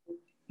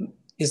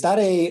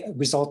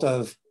result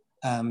of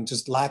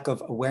just lack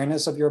of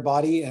awareness of your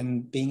body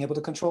and being able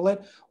to control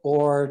it?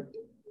 Or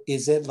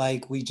is it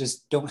like we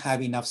just don't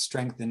have enough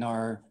strength in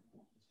our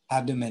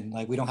abdomen,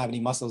 like we don't have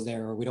any muscles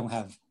there, or we don't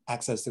have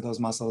access to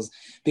those muscles?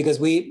 Because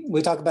we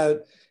talk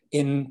about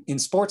in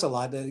sports a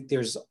lot,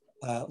 there's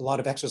a lot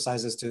of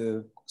exercises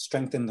to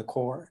strengthen the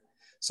core.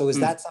 So is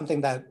that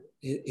something that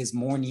is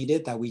more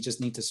needed, that we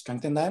just need to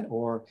strengthen that?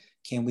 Or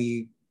can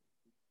we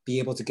be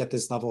able to get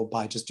this level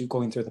by just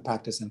going through the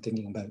practice and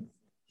thinking about it?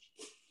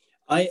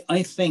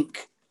 I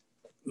think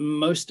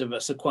most of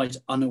us are quite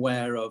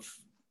unaware of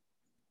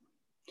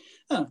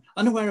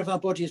our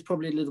body is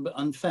probably a little bit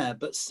unfair,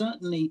 but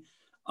certainly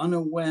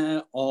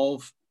unaware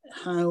of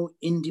how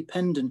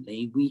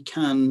independently we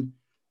can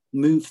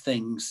move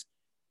things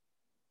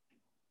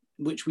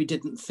which we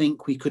didn't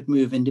think we could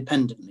move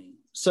independently.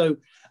 So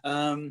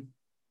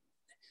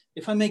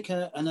if I make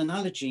an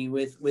analogy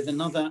with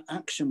another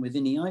action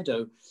within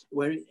Iaido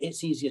where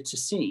it's easier to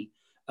see,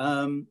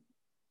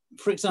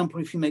 for example,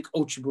 if you make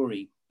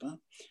Ochiburi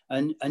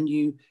and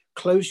you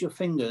close your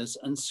fingers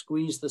and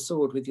squeeze the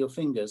sword with your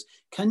fingers,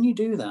 can you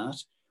do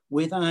that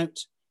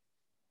without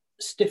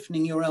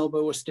stiffening your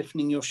elbow or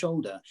stiffening your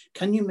shoulder?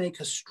 Can you make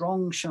a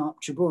strong, sharp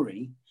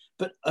chiburi,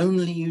 but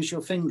only use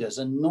your fingers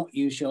and not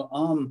use your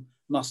arm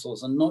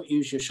muscles and not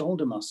use your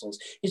shoulder muscles.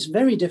 It's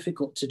very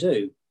difficult to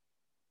do.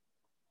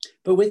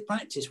 But with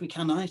practice, we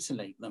can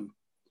isolate them.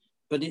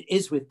 But it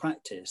is with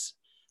practice.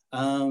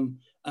 And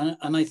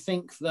I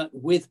think that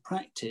with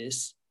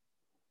practice,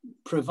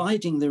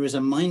 providing there is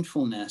a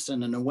mindfulness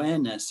and an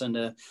awareness and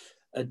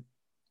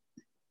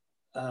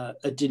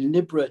a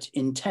deliberate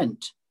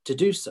intent to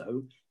do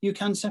so, you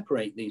can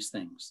separate these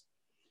things.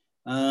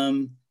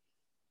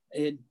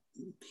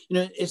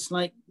 It's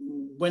like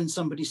when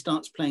somebody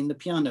starts playing the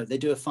piano, they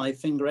do a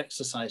 5-finger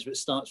exercise where it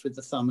starts with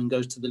the thumb and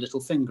goes to the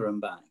little finger and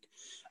back.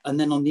 And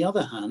then on the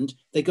other hand,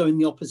 they go in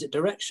the opposite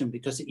direction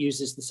because it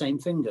uses the same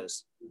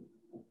fingers.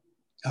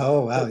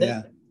 Oh, wow,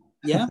 yeah.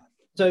 Yeah.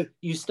 So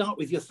you start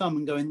with your thumb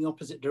and go in the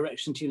opposite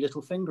direction to your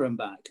little finger and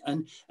back,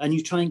 and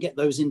you try and get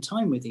those in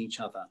time with each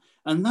other.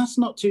 And that's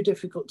not too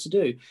difficult to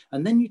do.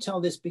 And then you tell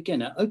this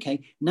beginner,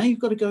 okay, now you've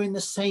got to go in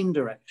the same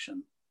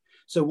direction.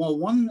 So while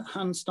one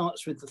hand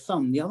starts with the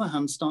thumb, the other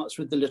hand starts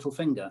with the little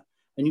finger,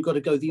 and you've got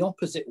to go the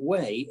opposite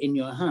way in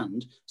your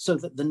hand so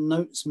that the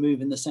notes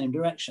move in the same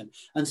direction.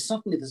 And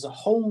suddenly there's a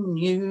whole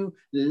new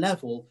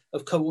level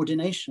of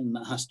coordination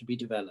that has to be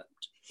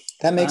developed.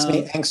 That makes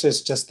me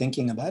anxious just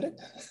thinking about it.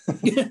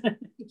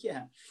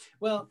 Yeah,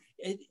 well,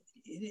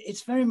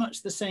 it's very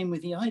much the same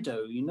with the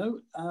Iaido, you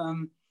know.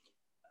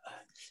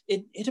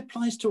 It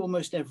applies to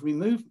almost every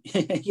move.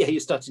 Yeah, you're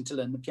starting to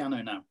learn the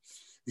piano now.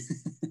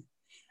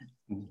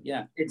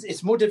 Yeah,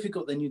 it's more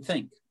difficult than you'd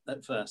think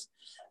at first.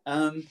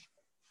 And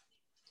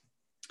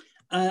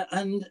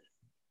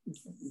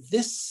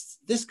this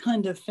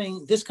kind of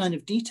thing, this kind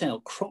of detail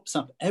crops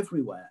up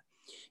everywhere.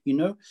 You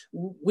know,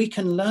 we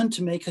can learn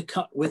to make a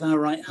cut with our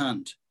right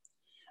hand.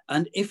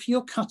 And if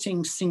you're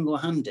cutting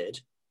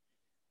single-handed,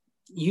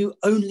 you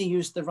only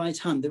use the right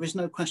hand. There is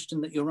no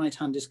question that your right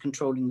hand is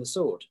controlling the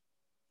sword.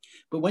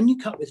 But when you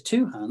cut with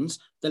two hands,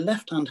 the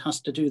left hand has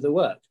to do the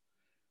work.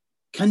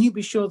 Can you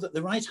be sure that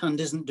the right hand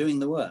isn't doing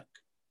the work?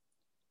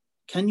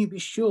 Can you be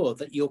sure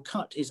that your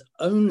cut is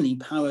only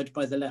powered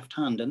by the left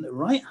hand and the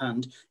right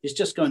hand is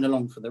just going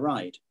along for the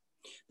ride?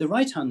 The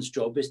right hand's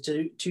job is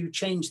to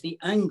change the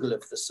angle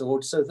of the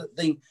sword so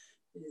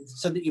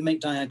that you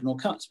make diagonal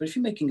cuts. But if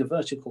you're making a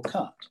vertical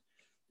cut,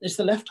 it's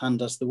the left hand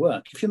does the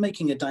work. If you're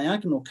making a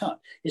diagonal cut,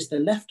 it's the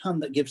left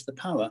hand that gives the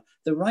power.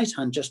 The right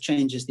hand just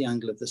changes the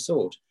angle of the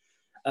sword.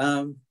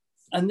 And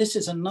this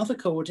is another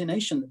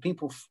coordination that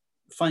people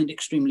find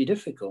extremely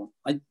difficult.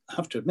 I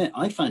have to admit,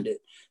 I find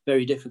it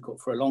very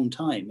difficult for a long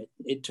time.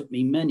 It took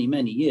me many,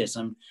 many years.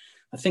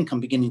 I think I'm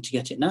beginning to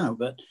get it now,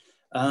 but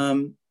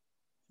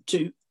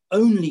to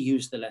only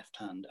use the left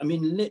hand, I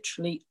mean,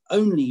 literally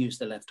only use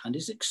the left hand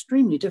is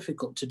extremely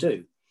difficult to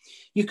do.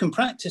 You can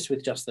practice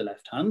with just the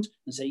left hand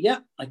and say, yeah,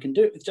 I can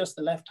do it with just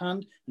the left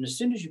hand. And as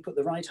soon as you put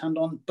the right hand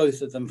on,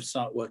 both of them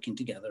start working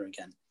together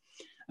again.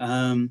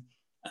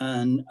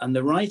 And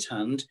the right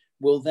hand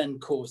will then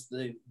cause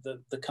the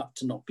cut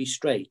to not be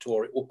straight,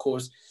 or it will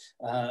cause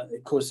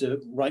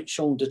the right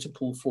shoulder to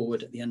pull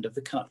forward at the end of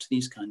the cut,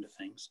 these kind of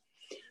things.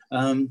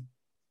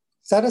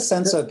 Is that a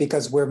sense of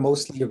because we're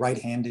mostly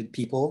right-handed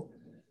people?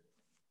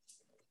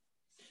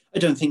 I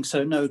don't think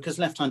so, no, because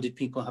left-handed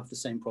people have the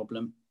same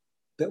problem.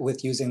 But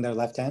with using their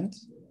left hand?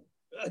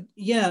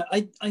 Yeah,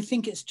 I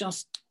think it's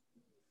just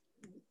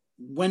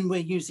when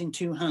we're using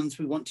two hands,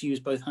 we want to use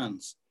both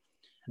hands.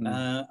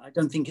 I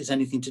don't think it's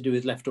anything to do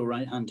with left or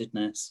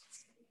right-handedness.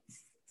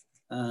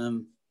 But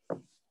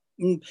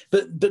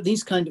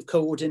these kind of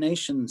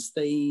coordinations,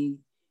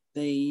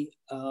 they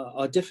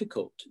are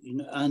difficult, you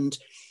know, and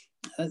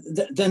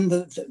then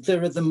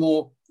there are the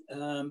more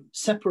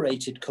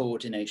separated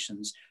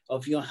coordinations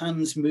of your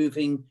hands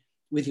moving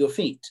with your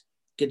feet,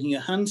 getting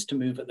your hands to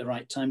move at the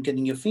right time,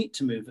 getting your feet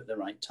to move at the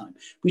right time.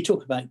 We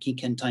talk about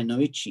Kikentai no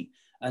Ichi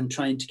and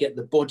trying to get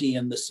the body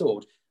and the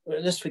sword.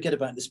 Let's forget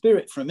about the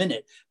spirit for a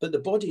minute, but the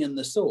body and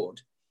the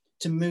sword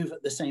to move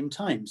at the same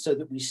time so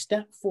that we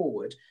step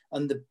forward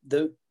and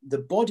the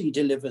body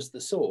delivers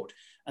the sword.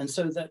 And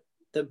so that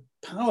the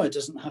power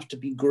doesn't have to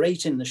be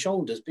great in the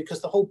shoulders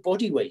because the whole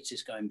body weight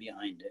is going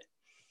behind it.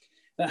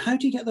 But how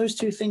do you get those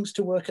two things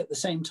to work at the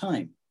same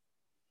time?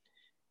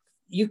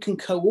 You can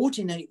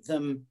coordinate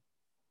them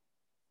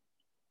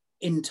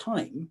in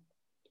time.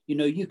 You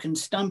know, you can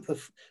stamp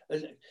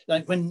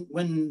like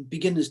when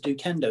beginners do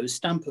kendo,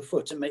 stamp a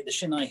foot and make the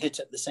shinai hit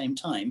at the same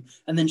time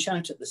and then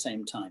shout at the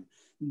same time.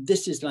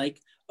 This is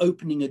like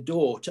opening a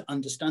door to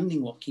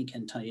understanding what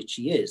Kiken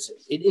Tai-Ichi is.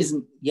 It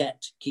isn't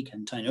yet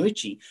Kiken Tai no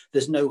Ichi.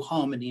 There's no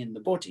harmony in the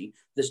body.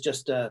 There's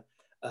just a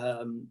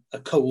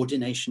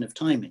coordination of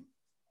timing.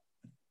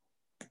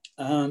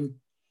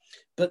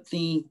 But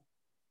the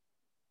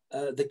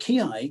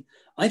ki,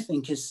 I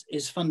think,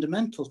 is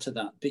fundamental to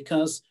that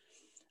because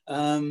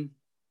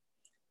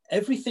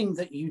everything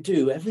that you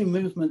do, every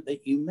movement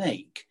that you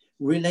make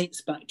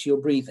relates back to your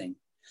breathing.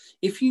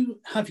 If you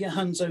have your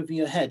hands over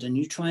your head and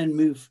you try and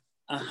move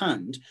a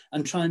hand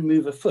and try and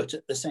move a foot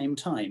at the same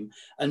time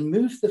and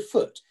move the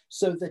foot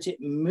so that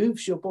it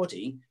moves your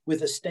body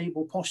with a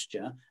stable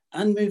posture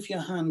and move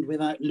your hand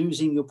without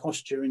losing your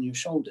posture and your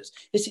shoulders,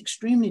 it's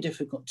extremely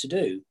difficult to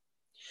do.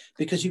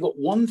 because you've got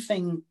one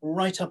thing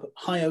right up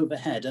high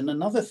overhead and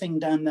another thing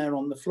down there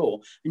on the floor,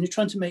 and you're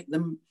trying to make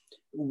them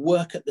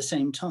work at the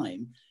same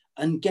time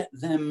and get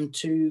them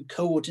to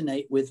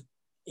coordinate with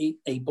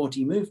a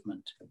body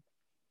movement.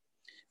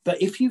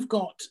 But if you've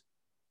got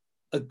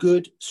a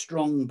good,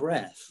 strong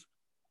breath,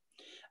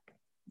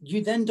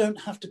 you then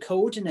don't have to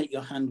coordinate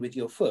your hand with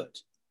your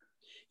foot.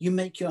 You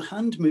make your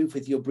hand move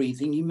with your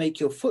breathing, you make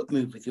your foot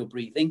move with your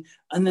breathing,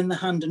 and then the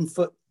hand and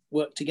foot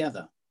work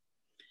together.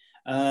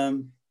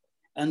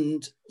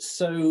 And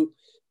so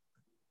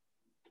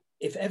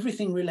if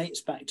everything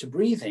relates back to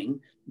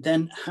breathing,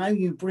 then how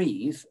you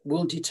breathe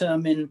will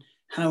determine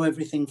how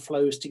everything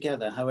flows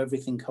together, how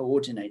everything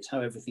coordinates,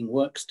 how everything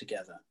works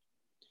together.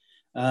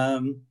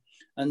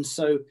 And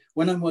so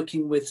when I'm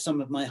working with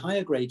some of my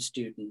higher grade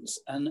students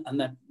and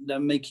they're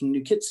making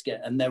new Kitsuge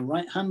and their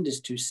right hand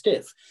is too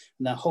stiff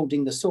and they're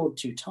holding the sword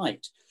too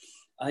tight,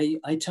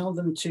 I tell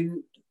them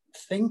to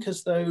think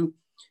as though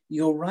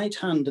your right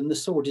hand and the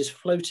sword is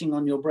floating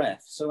on your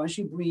breath. So as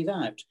you breathe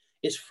out,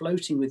 it's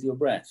floating with your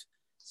breath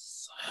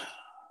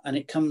and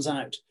it comes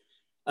out.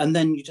 And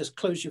then you just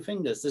close your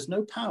fingers. There's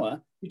no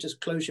power, you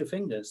just close your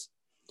fingers.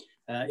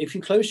 If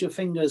you close your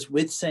fingers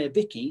with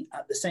Seibiki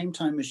at the same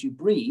time as you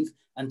breathe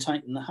and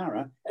tighten the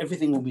hara,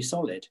 everything will be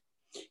solid.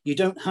 You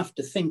don't have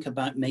to think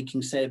about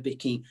making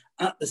Seibiki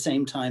at the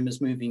same time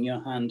as moving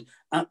your hand,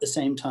 at the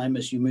same time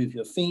as you move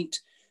your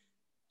feet.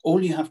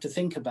 All you have to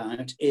think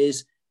about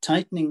is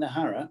tightening the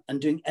hara and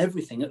doing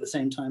everything at the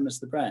same time as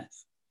the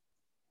breath.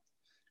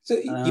 So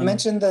you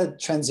mentioned the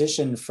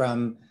transition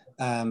from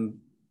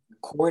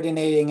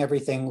coordinating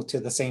everything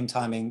to the same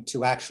timing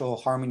to actual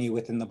harmony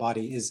within the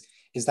body.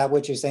 Is that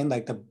what you're saying?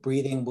 Like the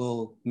breathing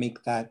will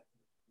make that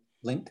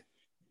link?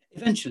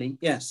 Eventually,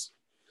 yes.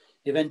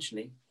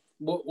 Eventually.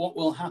 What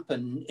will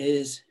happen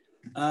is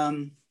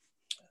there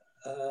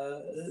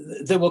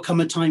will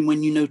come a time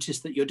when you notice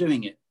that you're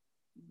doing it.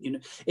 You know,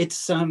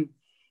 it's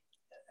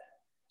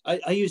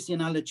I use the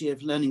analogy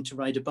of learning to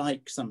ride a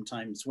bike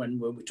sometimes when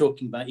we're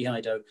talking about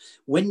Iaido.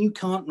 When you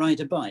can't ride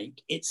a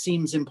bike, it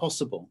seems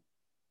impossible.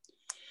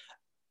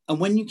 And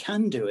when you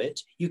can do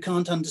it, you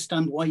can't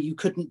understand why you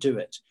couldn't do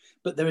it.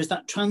 But there is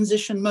that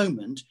transition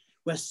moment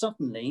where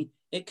suddenly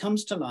it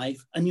comes to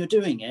life and you're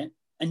doing it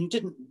and you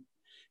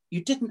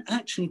didn't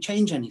actually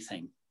change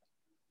anything,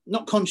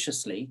 not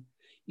consciously.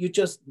 You're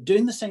just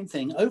doing the same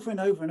thing over and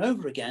over and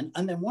over again.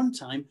 And then one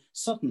time,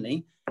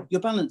 suddenly you're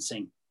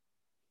balancing.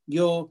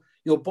 Your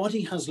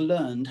body has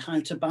learned how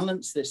to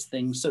balance this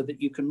thing so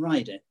that you can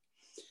ride it.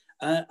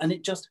 And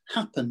it just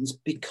happens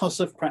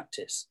because of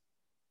practice.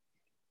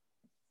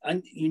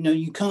 And, you know,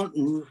 you can't,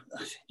 you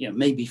know,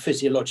 maybe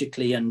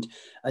physiologically and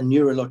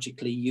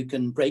neurologically, you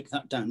can break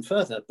that down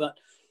further. But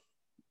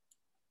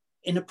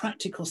in a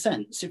practical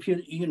sense, if you're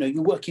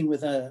working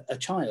with a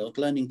child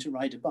learning to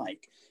ride a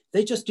bike,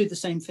 they just do the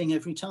same thing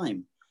every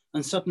time.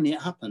 And suddenly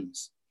it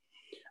happens.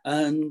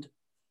 And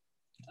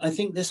I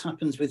think this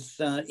happens with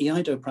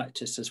Iaido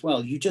practice as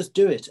well. You just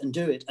do it and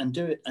do it and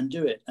do it and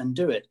do it and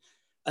do it.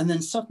 And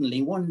then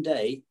suddenly one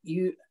day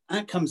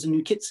out comes a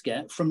new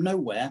Kitsuge from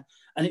nowhere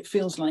and it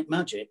feels like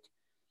magic.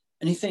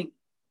 And you think,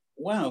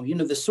 wow, you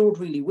know, the sword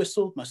really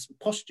whistled, my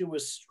posture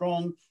was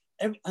strong.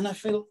 And I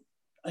feel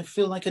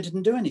like I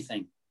didn't do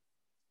anything.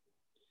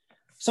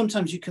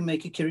 Sometimes you can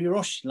make a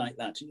kiriroshi like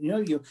that. You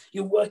know,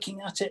 you're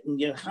working at it and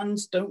your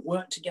hands don't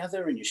work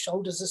together and your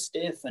shoulders are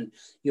stiff and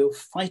you're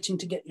fighting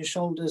to get your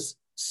shoulders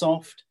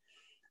soft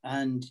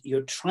and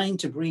you're trying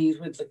to breathe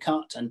with the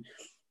cut and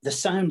the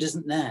sound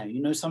isn't there.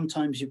 You know,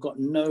 sometimes you've got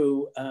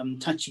no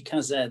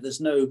tachikaze, there's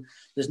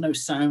no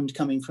sound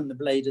coming from the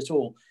blade at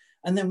all.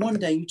 And then one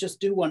day you just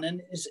do one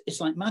and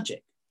it's like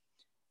magic.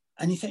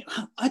 And you think,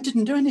 I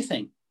didn't do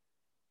anything,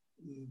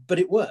 but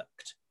it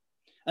worked.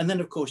 And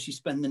then of course you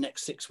spend the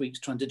next 6 weeks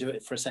trying to do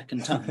it for a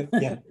second time.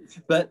 Yeah.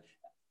 But,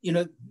 you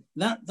know,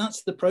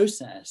 that's the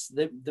process,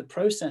 the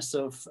process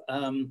of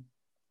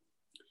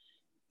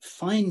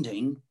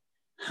finding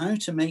how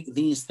to make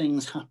these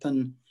things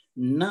happen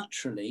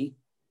naturally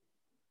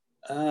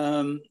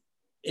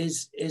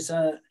is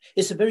a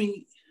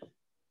very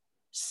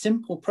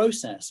simple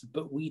process,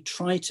 but we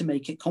try to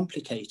make it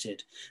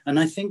complicated. And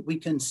I think we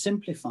can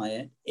simplify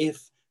it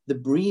if the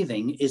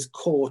breathing is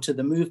core to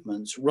the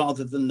movements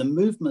rather than the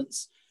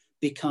movements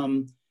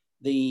become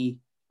the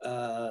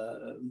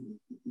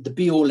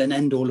be all and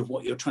end all of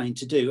what you're trying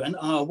to do. And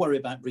I'll worry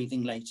about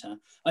breathing later.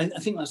 I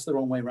think that's the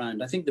wrong way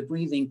around. I think the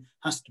breathing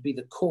has to be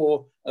the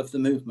core of the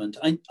movement.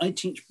 I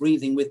teach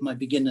breathing with my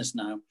beginners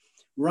now,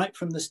 right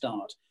from the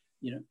start.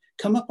 You know,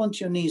 come up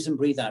onto your knees and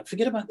breathe out.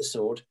 Forget about the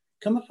sword.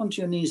 Come up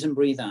onto your knees and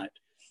breathe out.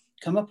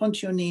 Come up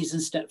onto your knees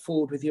and step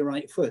forward with your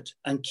right foot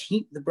and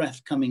keep the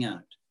breath coming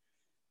out.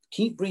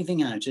 Keep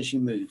breathing out as you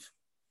move.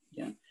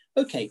 Yeah.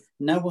 Okay,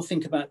 now we'll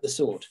think about the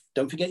sword.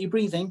 Don't forget your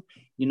breathing,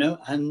 you know,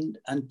 and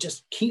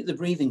just keep the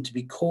breathing to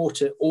be core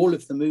to all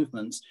of the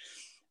movements.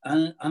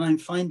 And I'm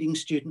finding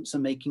students are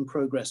making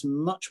progress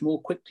much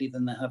more quickly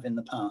than they have in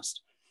the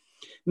past.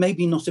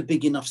 Maybe not a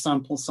big enough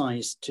sample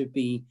size to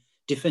be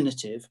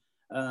definitive,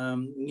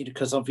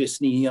 because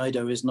obviously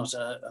Iaido is not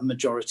a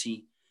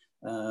majority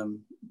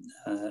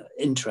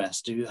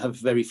interest. You have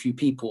very few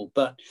people,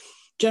 but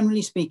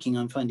generally speaking,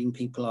 I'm finding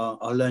people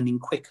are learning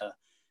quicker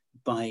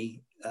by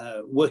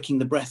working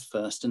the breath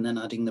first and then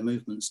adding the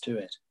movements to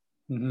it.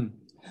 Mm-hmm.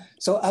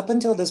 So up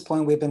until this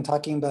point, we've been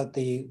talking about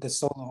the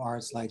solo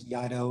arts like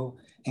Iaido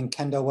and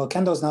Kendo. Well,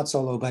 Kendo's not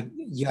solo, but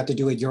you have to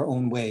do it your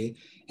own way,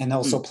 and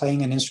also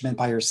playing an instrument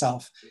by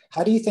yourself.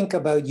 How do you think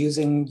about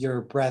using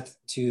your breath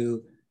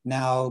to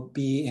now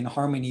be in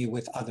harmony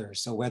with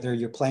others? So whether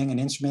you're playing an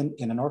instrument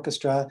in an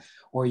orchestra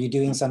or you're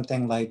doing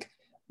something like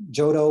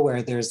Jodo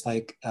where there's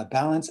like a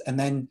balance, and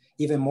then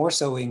even more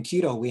so in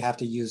Kyudo, we have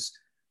to use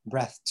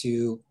breath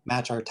to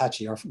match our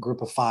tachi, our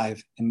group of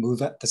 5, and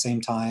move at the same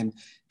time,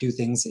 do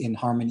things in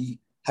harmony.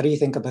 How do you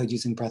think about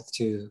using breath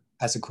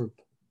as a group?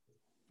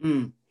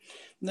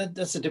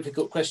 That's a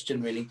difficult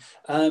question, really.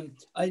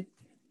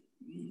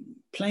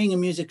 Playing a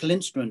musical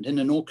instrument in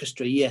an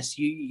orchestra, yes,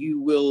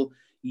 you will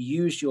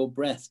use your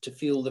breath to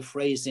feel the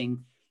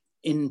phrasing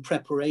in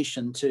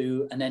preparation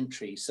to an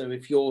entry. So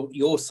if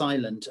you're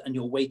silent and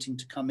you're waiting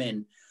to come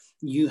in,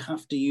 you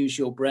have to use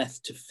your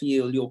breath to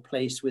feel your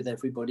place with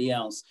everybody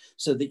else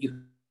so that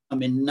you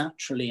come in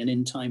naturally and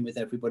in time with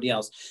everybody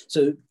else.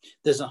 So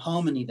there's a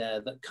harmony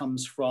there that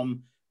comes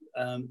from,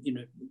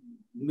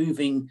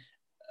 moving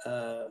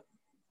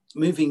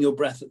your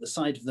breath at the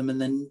side of them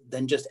and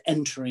then just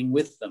entering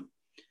with them.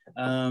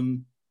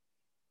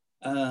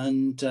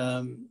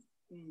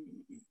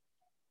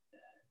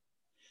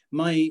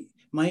 My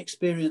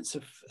experience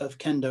of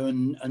Kendo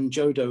and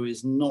Jodo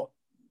is not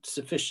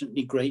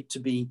sufficiently great to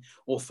be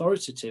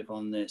authoritative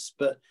on this,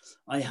 but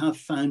I have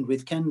found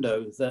with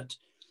Kendo that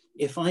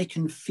if I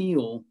can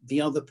feel the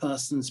other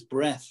person's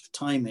breath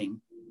timing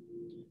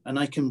and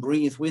I can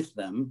breathe with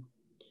them,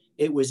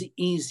 it was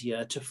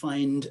easier to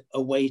find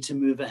a way to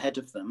move ahead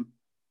of them.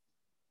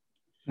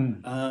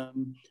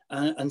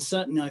 And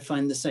certainly I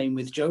find the same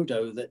with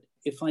Jodo, that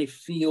if I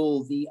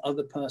feel the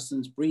other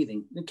person's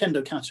breathing, the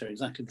Kendo Kata are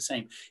exactly the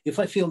same. If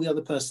I feel the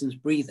other person's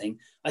breathing,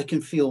 I can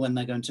feel when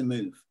they're going to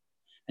move.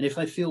 And if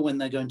I feel when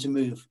they're going to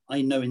move,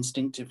 I know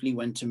instinctively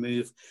when to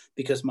move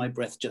because my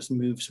breath just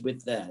moves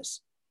with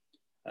theirs.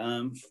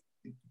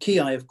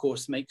 Ki-ai, of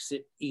course, makes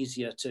it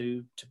easier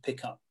to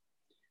pick up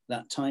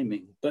that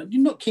timing, but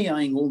you're not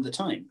ki-aiing all the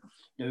time.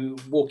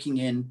 Walking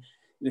in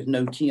with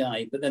no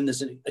ki-ai, but then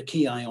there's a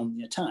ki-ai on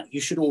the attack.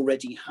 You should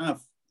already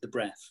have the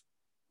breath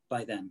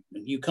by then.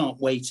 You can't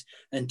wait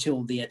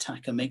until the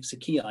attacker makes a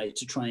ki-ai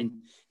to try and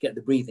get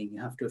the breathing. You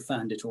have to have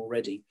found it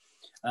already.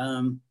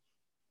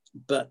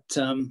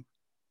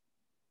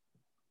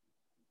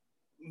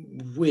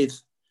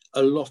 With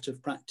a lot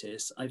of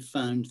practice, I've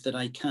found that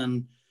I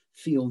can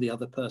feel the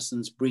other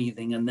person's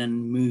breathing and then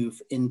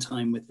move in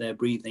time with their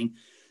breathing.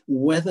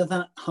 Whether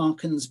that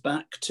harkens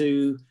back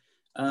to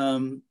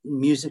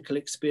musical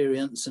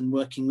experience and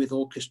working with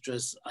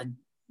orchestras, I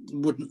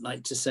wouldn't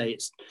like to say.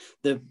 It's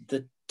the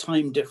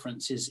time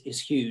difference is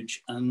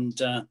huge, and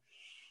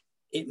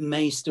it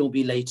may still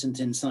be latent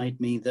inside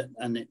me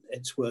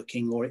it's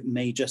working, or it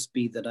may just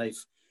be that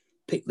I've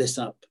picked this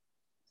up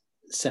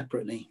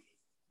separately.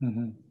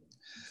 Mm-hmm.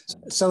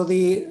 So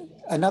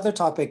another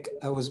topic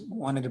I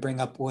wanted to bring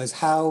up was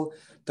how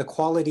the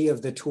quality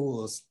of the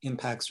tools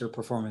impacts your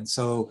performance.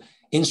 So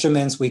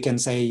instruments, we can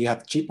say you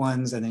have cheap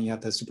ones and then you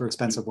have the super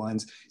expensive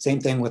ones.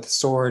 Same thing with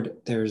sword,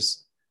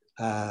 there's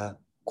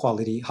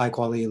quality, high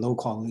quality, low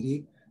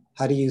quality.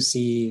 How do you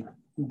see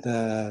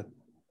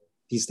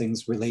these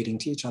things relating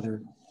to each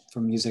other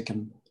from music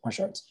and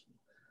martial arts?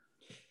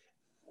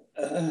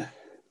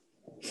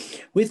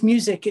 With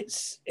music,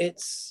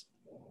 it's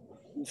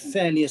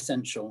fairly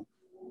essential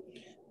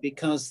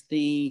because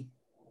take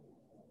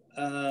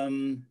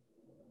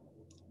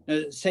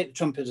the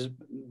trumpet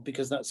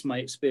because that's my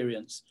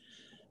experience.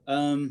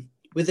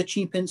 With a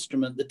cheap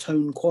instrument, the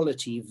tone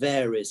quality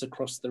varies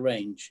across the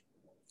range.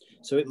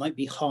 So it might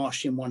be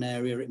harsh in one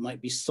area, it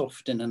might be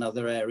soft in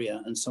another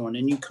area, and so on.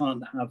 And you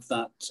can't have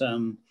that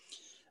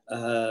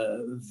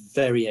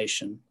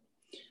variation.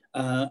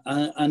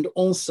 And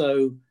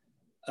also,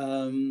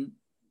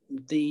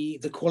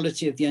 the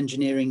quality of the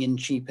engineering in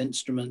cheap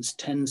instruments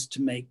tends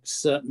to make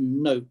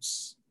certain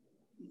notes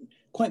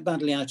quite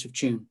badly out of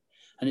tune.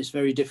 And it's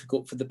very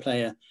difficult for the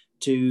player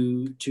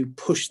to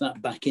push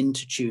that back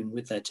into tune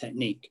with their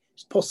technique.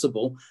 It's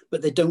possible,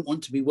 but they don't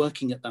want to be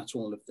working at that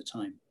all of the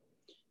time.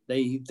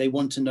 They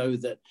want to know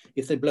that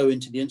if they blow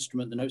into the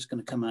instrument, the note's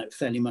going to come out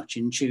fairly much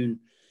in tune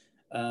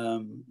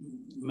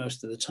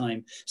most of the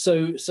time.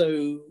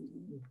 So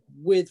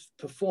with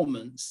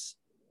performance,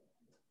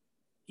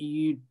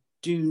 you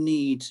do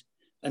need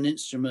an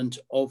instrument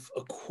of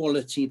a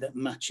quality that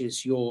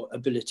matches your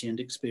ability and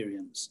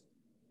experience.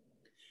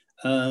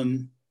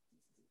 But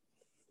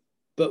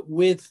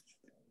with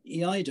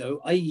Iaido,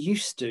 I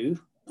used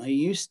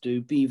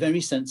to be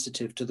very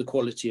sensitive to the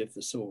quality of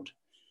the sword.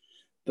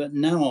 But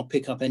now I'll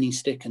pick up any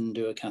stick and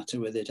do a kata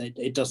with it.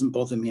 It doesn't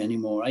bother me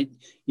anymore. I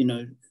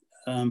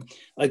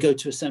go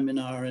to a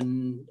seminar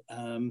and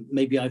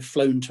maybe I've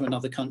flown to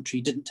another country,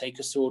 didn't take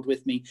a sword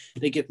with me.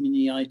 They give me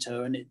the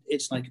Iaito and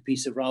it's like a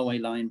piece of railway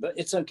line, but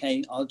it's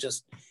okay. I'll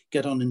just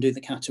get on and do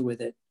the kata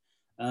with it.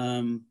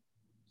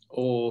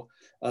 Or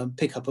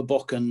pick up a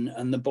bokken,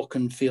 and the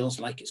bokken feels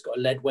like it's got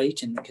a lead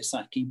weight in the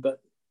kisaki,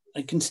 but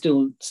I can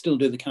still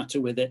do the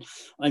kata with it.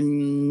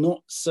 I'm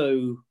not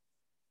so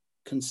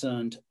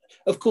concerned.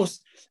 Of course,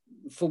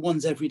 for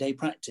one's everyday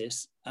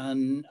practice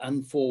and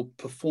for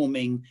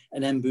performing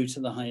an embu to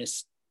the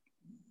highest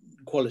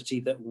quality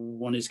that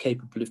one is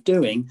capable of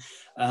doing,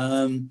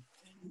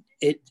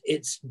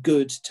 it's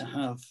good to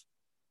have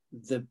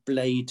the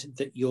blade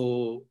that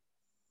you're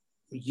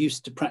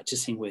used to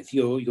practicing with,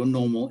 your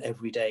normal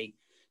everyday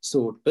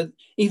sword. But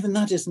even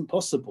that isn't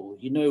possible.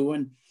 You know,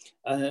 when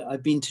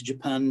I've been to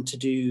Japan to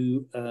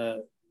do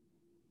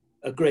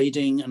a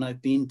grading, and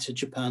I've been to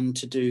Japan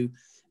to do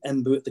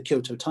embu at the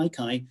Kyoto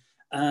Taikai,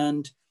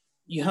 and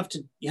you have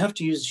to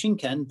use a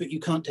shinken, but you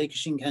can't take a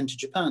shinken to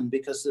Japan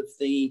because of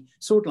the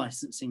sword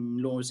licensing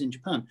laws in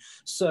Japan.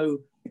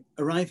 So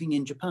arriving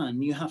in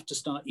Japan, you have to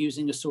start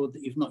using a sword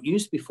that you've not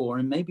used before,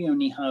 and maybe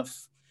only have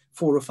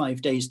 4 or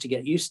 5 days to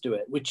get used to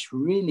it, which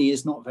really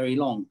is not very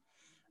long.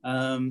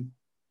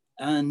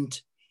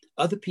 And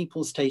other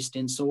people's taste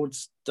in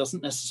swords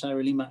doesn't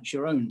necessarily match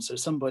your own. So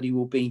somebody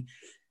will be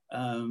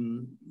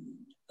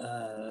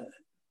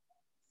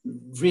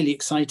really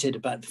excited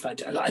about the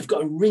fact, I've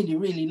got a really,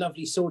 really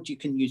lovely sword you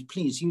can use.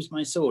 Please use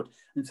my sword.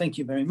 And thank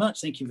you very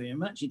much. Thank you very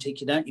much. You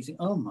take it out, you think,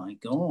 oh my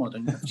God,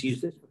 I'm going to have to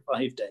use this for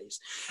 5 days.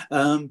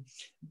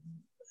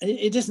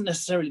 It isn't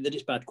necessarily that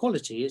it's bad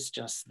quality. It's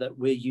just that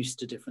we're used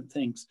to different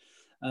things.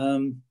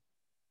 And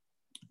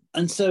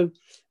so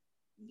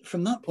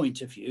from that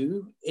point of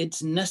view,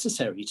 it's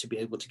necessary to be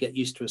able to get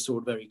used to a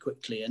sword very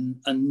quickly and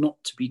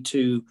not to be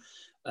too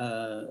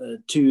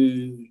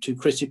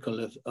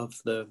critical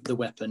of the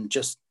weapon.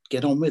 Just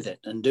get on with it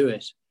and do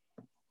it.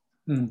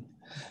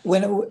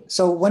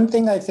 So one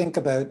thing I think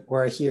about,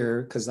 or I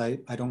hear, because I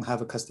don't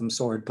have a custom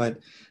sword, but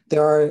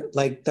there are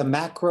like the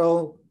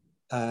macro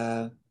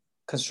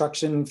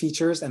construction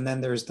features, and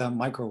then there's the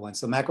micro ones.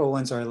 So macro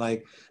ones are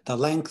like the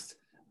length,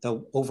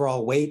 the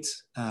overall weight,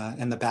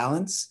 and the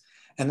balance.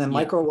 And then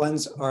micro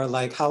ones are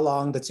like how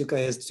long the tsuka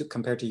is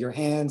compared to your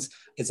hands.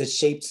 Is it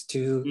shaped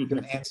to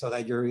your hands so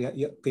that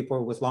your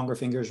people with longer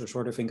fingers or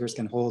shorter fingers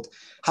can hold?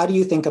 How do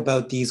you think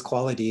about these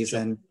qualities?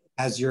 And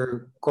as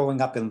you're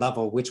growing up in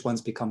level, which ones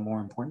become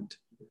more important?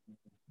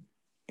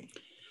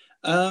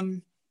 I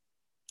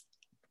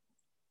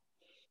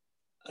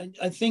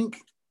think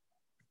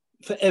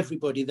for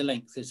everybody, the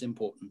length is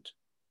important,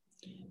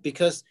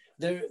 because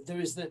there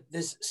is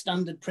this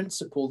standard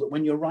principle that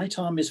when your right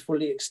arm is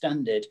fully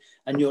extended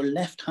and your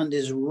left hand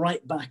is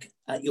right back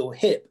at your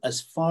hip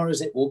as far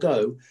as it will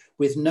go,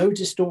 with no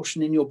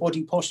distortion in your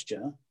body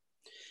posture,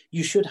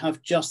 you should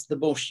have just the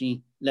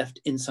boshi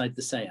left inside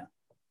the saya.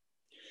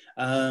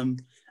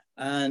 And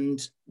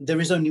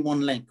there is only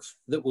one length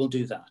that will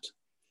do that.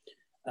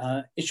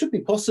 It should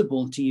be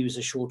possible to use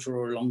a shorter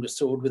or a longer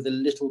sword with a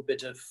little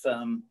bit of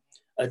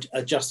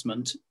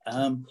adjustment,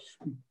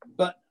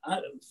 but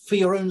for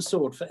your own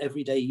sword, for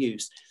everyday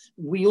use,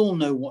 we all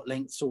know what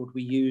length sword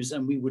we use,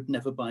 and we would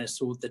never buy a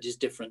sword that is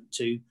different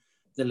to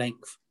the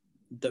length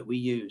that we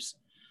use.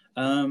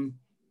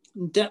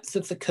 Depth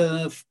of the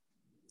curve,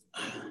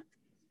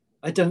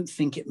 I don't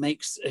think it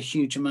makes a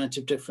huge amount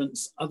of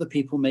difference. Other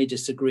people may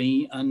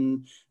disagree,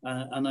 and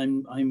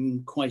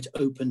I'm quite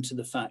open to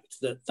the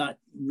fact that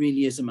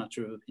really is a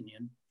matter of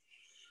opinion.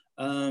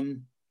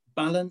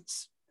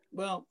 Balance,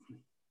 well,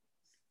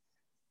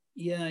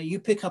 yeah, you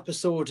pick up a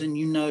sword and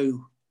you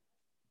know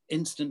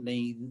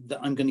instantly that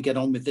I'm going to get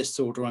on with this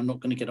sword or I'm not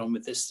going to get on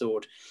with this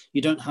sword.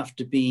 You don't have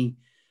to be,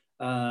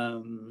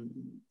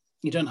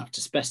 you don't have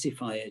to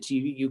specify it.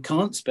 You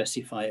can't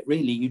specify it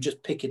really. You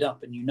just pick it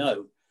up and you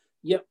know,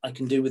 yep, I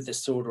can deal with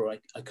this sword, or I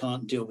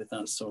can't deal with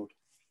that sword.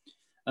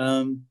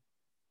 For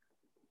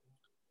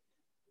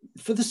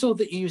the sword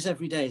that you use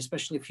every day,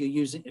 especially if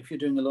you're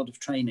doing a lot of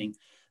training,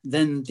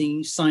 then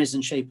the size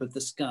and shape of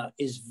the ska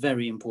is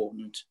very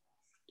important.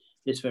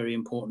 It's very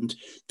important.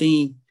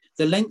 The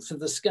length of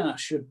the ska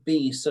should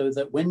be so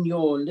that when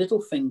your little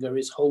finger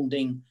is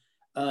holding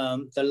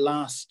the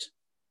last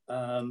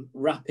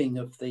wrapping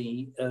of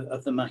the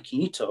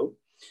maki-ito,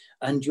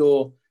 and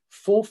your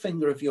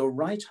forefinger of your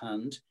right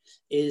hand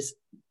is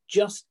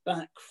just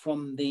back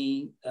from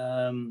the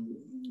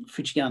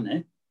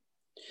fujigane,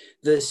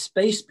 the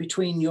space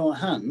between your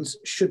hands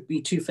should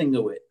be 2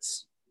 finger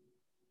widths.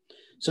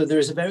 So there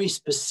is a very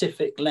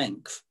specific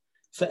length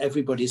for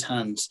everybody's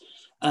hands.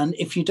 And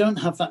if you don't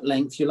have that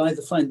length, you'll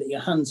either find that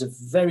your hands are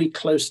very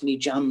closely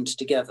jammed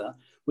together,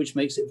 which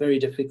makes it very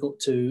difficult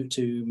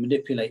to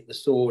manipulate the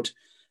sword.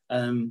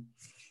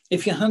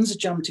 If your hands are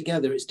jammed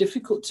together, it's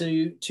difficult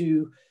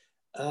to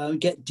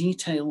get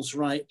details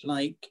right,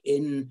 like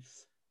in,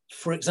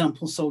 for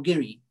example,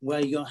 Solgiri,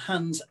 where your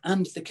hands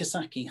and the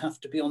kisaki have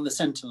to be on the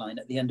center line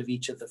at the end of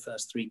each of the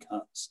first 3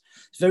 cuts.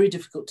 It's very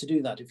difficult to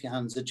do that if your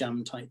hands are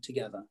jammed tight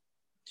together.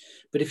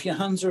 But if your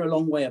hands are a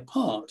long way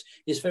apart,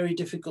 it's very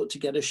difficult to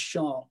get a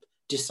sharp,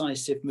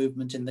 decisive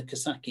movement in the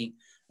kisaki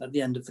at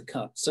the end of the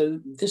cut. So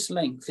this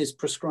length is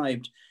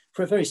prescribed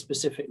for a very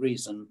specific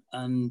reason.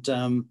 And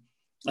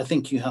I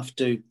think you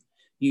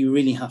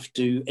really have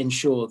to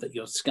ensure that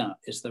your scat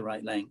is the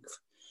right length.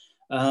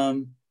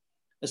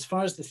 As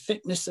far as the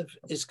thickness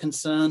is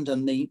concerned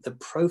and the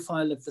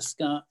profile of the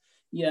scat,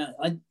 yeah,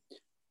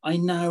 I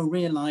now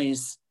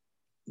realize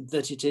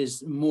that it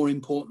is more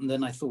important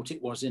than I thought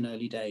it was in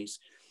early days.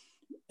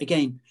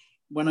 Again,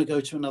 when I go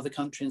to another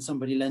country and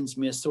somebody lends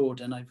me a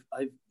sword and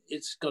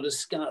it's got a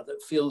scat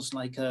that feels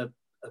like a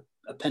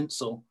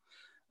pencil,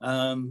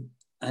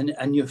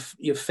 and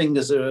your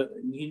fingers are,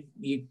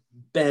 you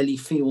barely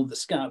feel the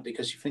scat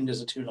because your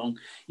fingers are too long,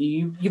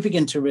 you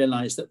begin to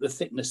realize that the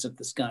thickness of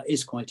the scat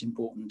is quite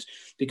important,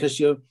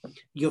 because your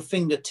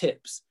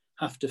fingertips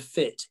have to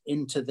fit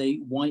into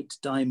the white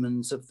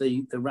diamonds of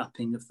the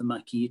wrapping of the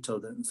maki-ito.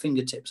 The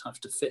fingertips have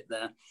to fit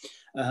there.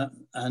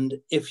 And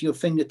if your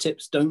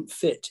fingertips don't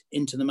fit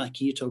into the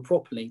maki-ito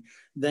properly,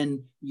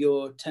 then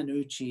your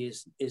tenuchi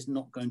is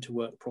not going to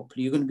work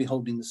properly. You're going to be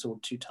holding the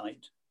sword too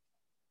tight.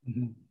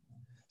 Mm-hmm.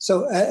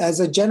 So as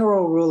a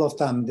general rule of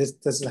thumb, this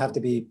doesn't have to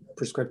be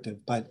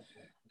prescriptive, but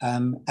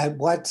at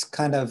what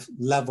kind of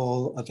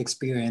level of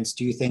experience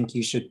do you think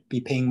you should be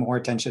paying more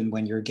attention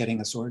when you're getting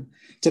a sword?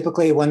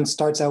 Typically one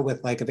starts out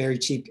with like a very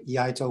cheap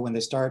iaito when they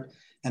start,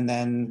 and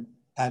then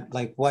at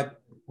like what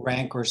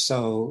rank or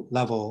so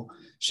level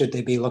should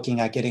they be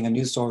looking at getting a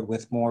new sword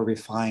with more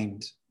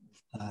refined?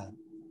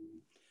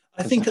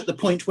 I think at the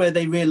point where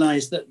they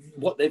realize that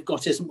what they've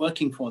got isn't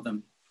working for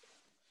them.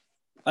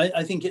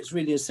 I think it's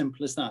really as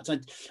simple as that.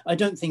 I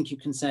don't think you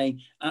can say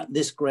at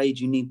this grade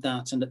you need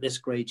that and at this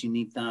grade you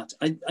need that.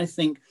 I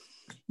think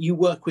you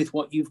work with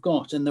what you've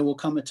got, and there will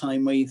come a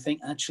time where you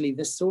think, actually,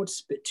 this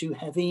sword's a bit too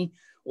heavy,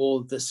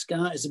 or the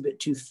scat is a bit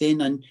too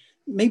thin, and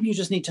maybe you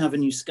just need to have a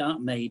new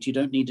scat made. You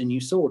don't need a new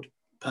sword,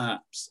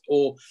 perhaps.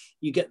 Or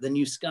you get the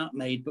new scat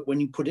made, but when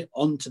you put it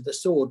onto the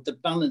sword, the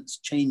balance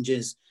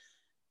changes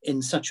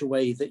in such a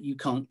way that you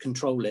can't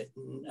control it.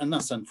 And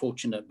that's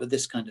unfortunate, but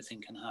this kind of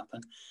thing can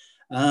happen.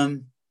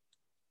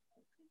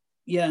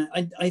 Yeah,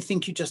 I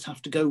think you just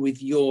have to go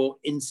with your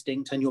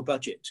instinct and your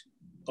budget.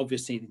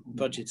 Obviously,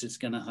 budget is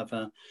going to have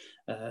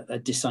a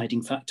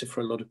deciding factor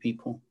for a lot of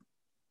people.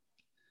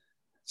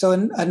 So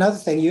another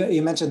thing,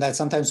 you mentioned that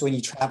sometimes when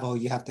you travel,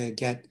 you have to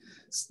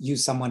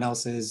use someone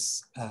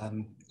else's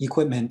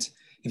equipment.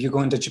 If you're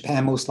going to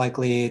Japan, most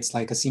likely it's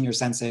like a senior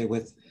sensei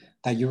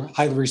that you're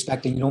highly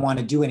respecting. You don't want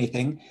to do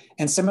anything.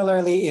 And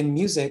similarly in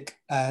music,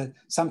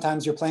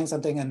 sometimes you're playing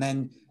something and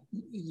then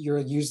you're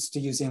used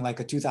to using like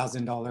a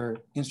 $2,000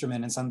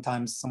 instrument, and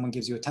sometimes someone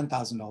gives you a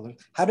 $10,000.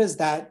 How does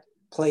that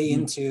play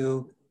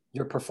into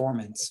your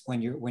performance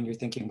when you're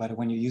thinking about it,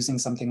 when you're using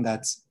something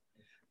that's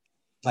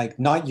like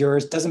not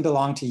yours, doesn't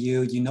belong to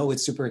you, you know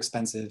it's super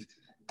expensive?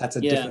 That's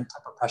a different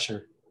type of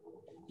pressure.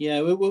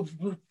 Yeah,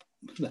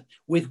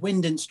 with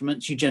wind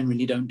instruments, you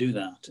generally don't do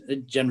that.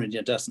 It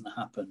generally doesn't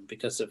happen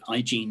because of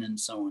hygiene and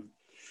so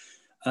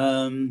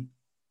on.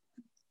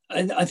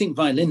 I think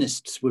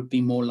violinists would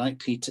be more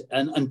likely to,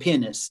 and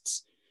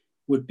pianists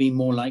would be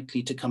more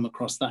likely to come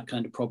across that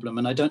kind of problem.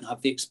 And I don't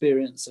have the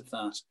experience of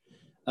that.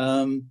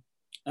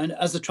 And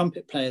as a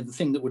trumpet player, the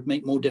thing that would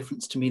make more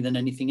difference to me than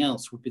anything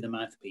else would be the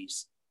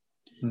mouthpiece.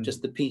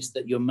 Just the piece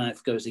that your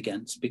mouth goes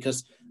against,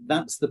 because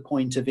that's the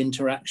point of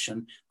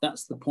interaction.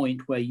 That's the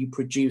point where you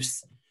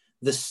produce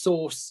the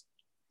source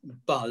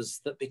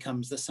buzz that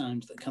becomes the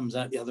sound that comes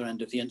out the other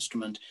end of the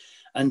instrument.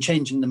 And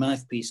changing the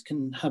mouthpiece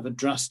can have a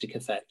drastic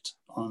effect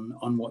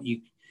on what you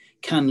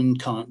can and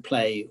can't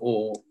play,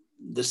 or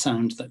the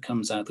sound that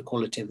comes out, the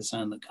quality of the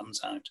sound that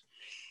comes out.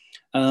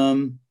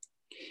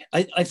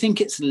 I think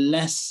it's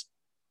less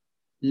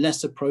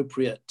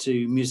appropriate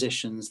to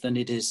musicians than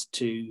it is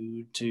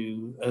to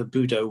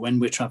budo when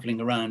we're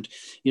traveling around.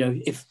 You know,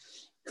 if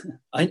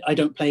I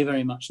don't play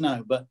very much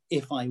now, but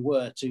if I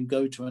were to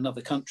go to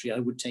another country, I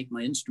would take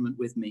my instrument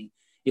with me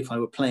if I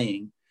were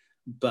playing.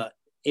 But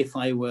if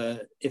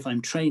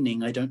I'm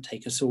training, I don't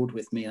take a sword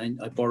with me.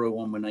 I borrow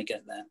one when I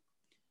get there.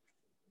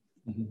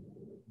 Mm-hmm.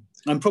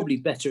 I'm probably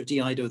better at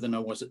iaido than I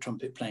was at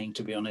trumpet playing,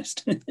 to be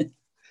honest.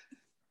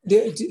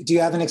 Do you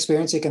have an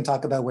experience you can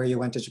talk about where you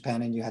went to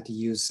Japan and you had to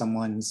use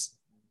someone's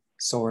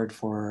sword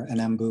for an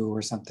embu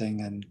or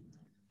something? And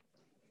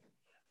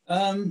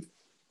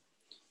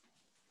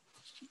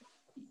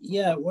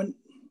yeah,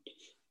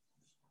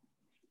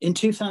 in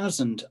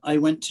 2000 I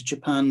went to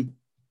Japan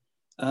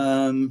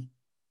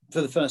for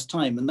the first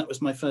time, and that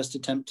was my first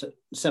attempt at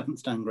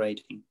 7th dan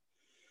grading.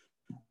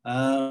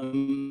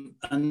 And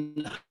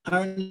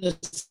Haruna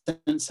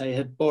Sensei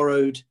had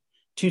borrowed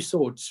 2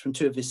 swords from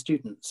 2 of his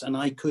students, and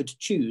I could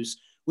choose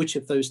which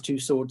of those 2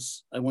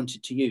 swords I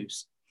wanted to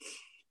use.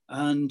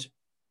 And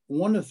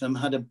one of them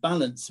had a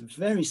balance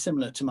very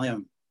similar to my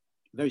own,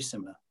 very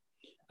similar,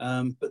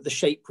 but the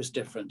shape was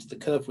different, the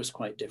curve was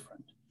quite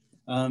different.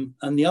 And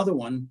the other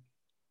one,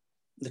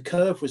 the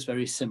curve was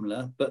very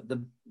similar, but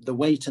the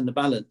weight and the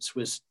balance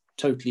was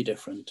totally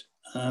different.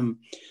 And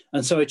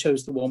so I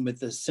chose the one with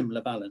the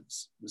similar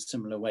balance, the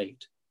similar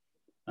weight.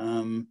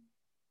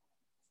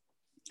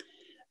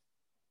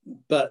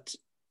 But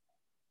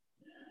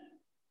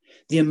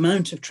the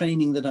amount of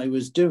training that I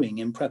was doing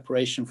in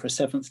preparation for a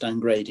 7th Dan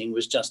grading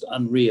was just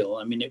unreal.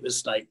 I mean, it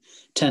was like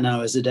 10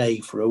 hours a day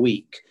for a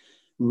week,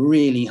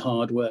 really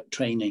hard work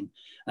training.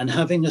 And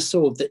having a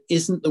sword that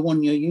isn't the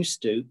one you're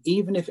used to,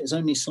 even if it's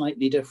only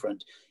slightly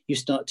different, you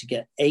start to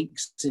get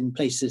aches in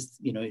places,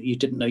 you know, you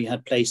didn't know you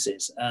had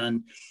places,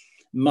 and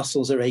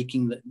muscles are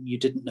aching that you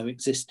didn't know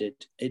existed.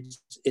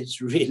 It's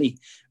really,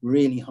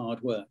 really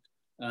hard work.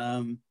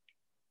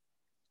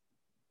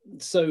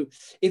 So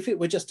if it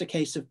were just a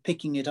case of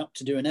picking it up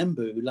to do an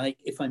embu, like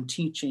if I'm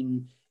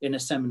teaching in a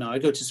seminar, I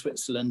go to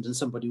Switzerland and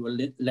somebody will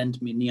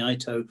lend me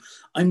Nyaito,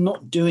 I'm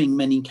not doing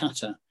many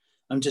kata.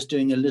 I'm just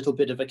doing a little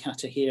bit of a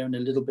kata here and a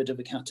little bit of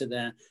a kata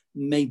there,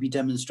 maybe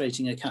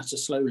demonstrating a kata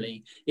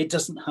slowly. It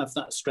doesn't have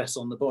that stress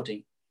on the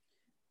body.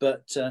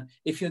 But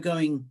if you're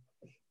going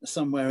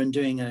somewhere and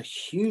doing a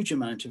huge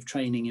amount of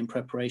training in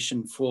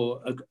preparation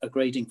for a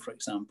grading, for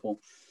example,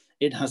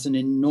 it has an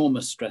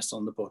enormous stress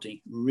on the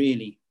body,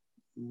 really,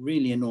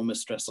 really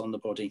enormous stress on the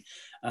body.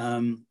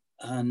 And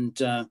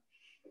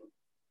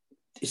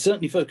it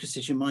certainly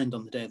focuses your mind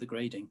on the day of the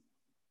grading.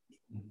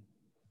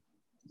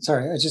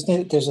 Sorry, I just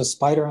need, there's a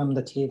spider on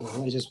the table.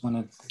 I just want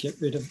to get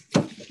rid of.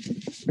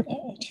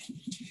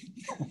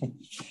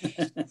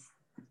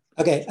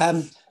 Okay.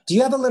 Do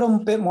you have a little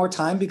bit more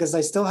time? Because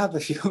I still have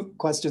a few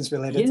questions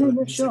related to the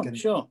music.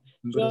 Sure.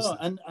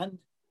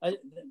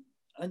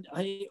 And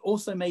I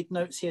also made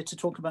notes here to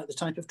talk about the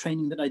type of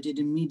training that I did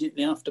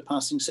immediately after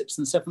passing 6th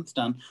and 7th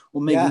Dan,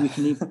 or maybe we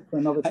can leave it for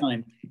another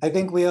time. I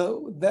think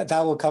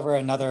that will cover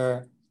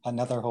another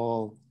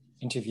whole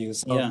interview.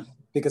 So,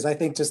 because I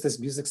think just this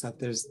music stuff,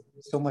 there's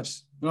so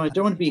much. No, I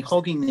don't want to be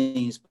hogging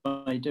these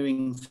by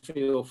doing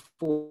 3 or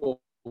 4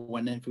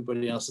 when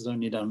everybody else has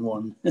only done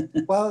 1.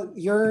 Well,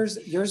 yours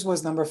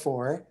was number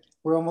 4.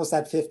 We're almost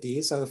at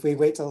 50. So if we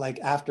wait till like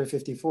after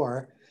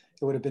 54,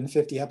 it would have been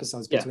 50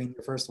 episodes between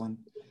your first one.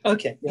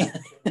 Okay. Yeah.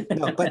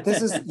 No, but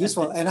this is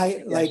useful. And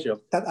I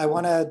that I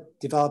want to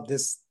develop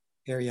this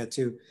area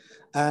too.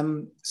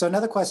 So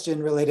another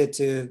question related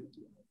to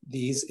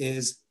these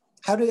is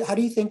how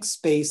do you think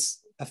space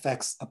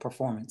affects a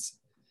performance?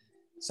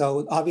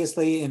 So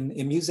obviously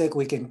in music,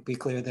 we can be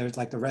clear there's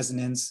like the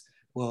resonance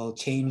will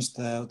change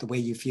the way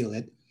you feel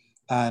it.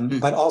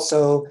 But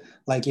also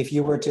like if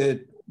you were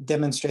to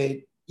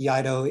demonstrate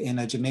Iaido in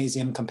a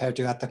gymnasium compared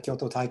to at the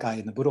Kyoto Taikai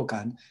in the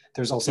Budokan,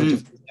 there's also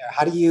difference there.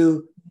 How do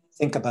you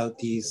think about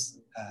these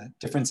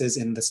differences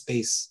in the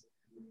space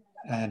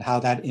and how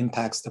that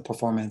impacts the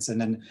performance? And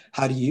then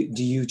how do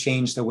you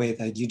change the way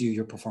that you do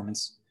your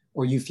performance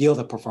or you feel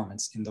the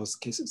performance in those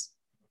cases?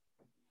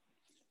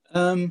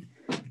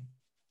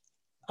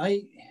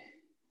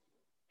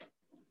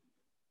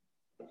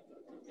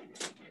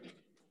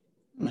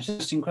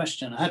 Interesting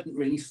question. I hadn't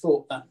really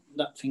thought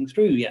that thing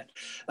through yet.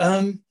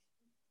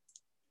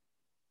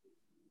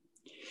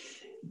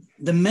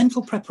 The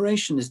mental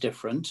preparation is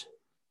different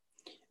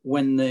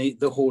when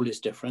the hall is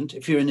different.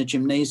 If you're in a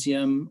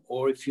gymnasium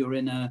or if you're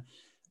in a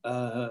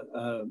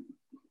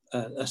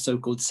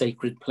so-called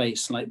sacred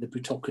place like the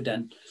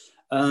Butokuden.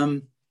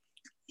 And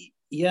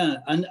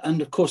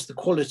of course the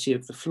quality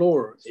of the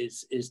floor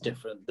is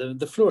different.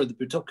 The floor of the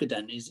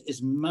Butokuden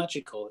is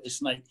magical.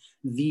 It's like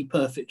the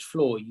perfect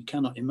floor you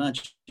cannot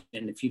imagine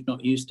if you've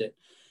not used it.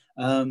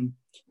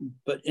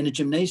 But in a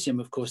gymnasium,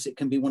 of course, it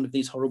can be one of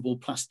these horrible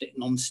plastic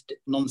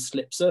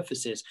non-slip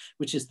surfaces,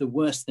 which is the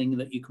worst thing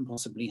that you can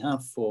possibly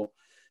have for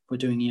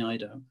doing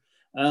Iaido.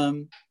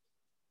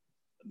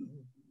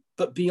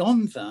 But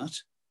beyond that,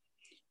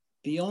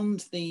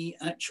 beyond the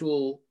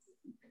actual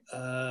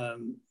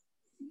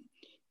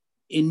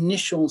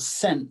initial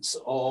sense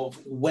of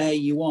where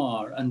you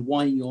are and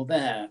why you're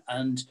there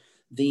and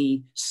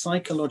the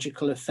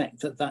psychological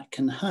effect that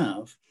can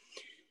have,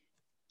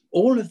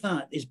 all of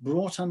that is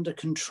brought under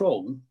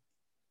control,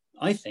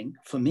 I think,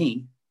 for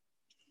me,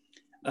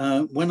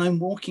 when I'm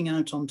walking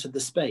out onto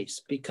the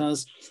space,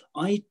 because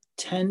I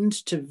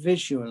tend to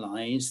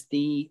visualize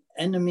the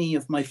enemy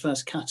of my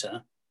first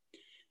kata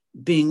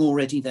being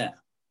already there.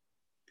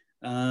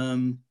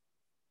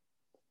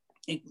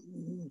 It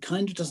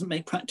kind of doesn't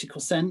make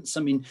practical sense. I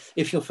mean,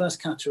 if your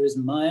first kata is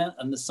Maya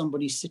and there's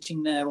somebody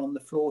sitting there on the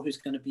floor who's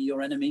going to be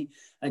your enemy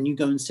and you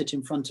go and sit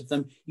in front of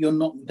them, you're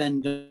not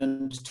then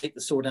going to take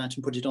the sword out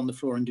and put it on the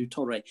floor and do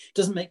torei. It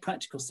doesn't make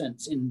practical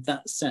sense in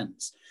that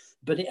sense,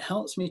 but it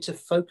helps me to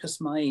focus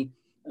my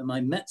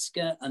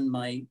Metzger and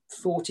my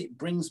thought. It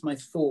brings my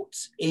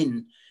thoughts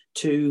in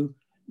to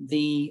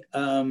the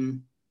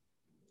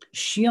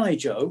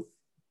Shiaijo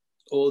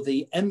or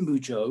the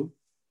Embujo,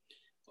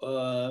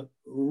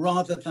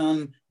 rather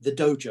than the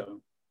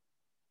dojo.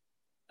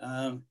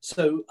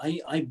 So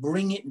I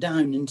bring it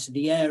down into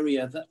the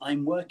area that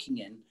I'm working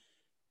in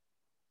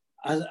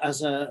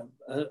as a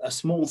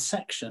small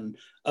section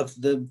of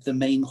the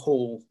main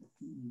hall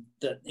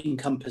that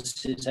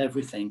encompasses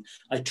everything.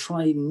 I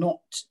try not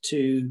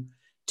to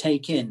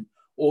take in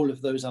all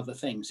of those other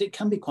things. It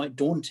can be quite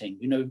daunting.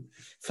 You know,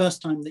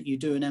 first time that you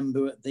do an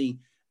embu at the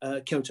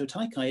Kyoto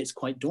Taikai, it's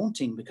quite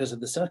daunting because of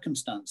the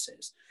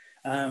circumstances.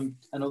 And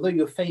although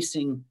you're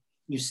facing,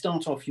 you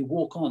start off, you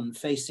walk on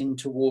facing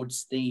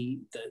towards the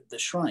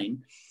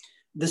shrine.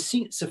 The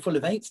seats are full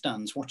of eighth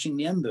dans watching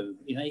the embu,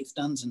 eighth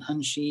dans and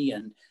hanshi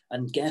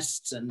and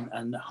guests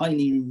and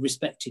highly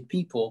respected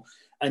people.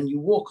 And you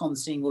walk on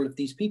seeing all of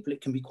these people,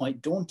 it can be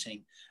quite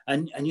daunting.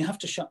 And you have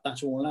to shut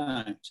that all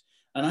out.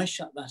 And I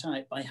shut that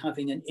out by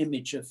having an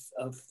image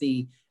of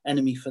the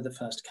enemy for the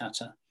first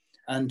kata,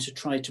 and to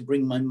try to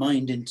bring my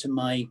mind into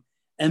my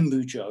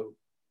embujo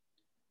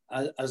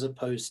as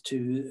opposed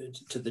to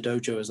the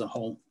dojo as a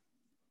whole.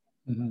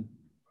 Mm-hmm.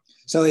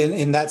 So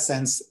in that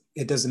sense,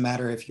 it doesn't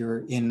matter if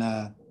you're in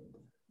a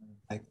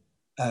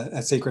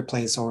sacred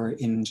place or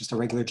in just a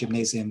regular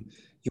gymnasium,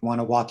 you want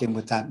to walk in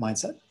with that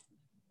mindset.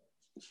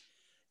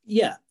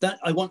 Yeah, that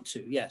I want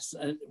to, yes.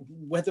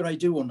 Whether I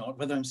do or not,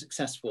 whether I'm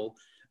successful,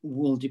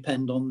 will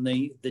depend on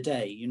the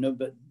day,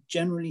 but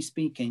generally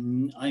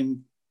speaking,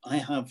 I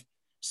have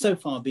so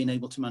far been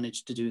able to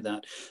manage to do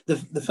that.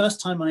 The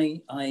first time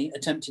I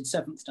attempted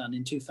seventh dan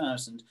in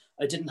 2000,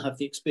 I didn't have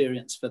the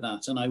experience for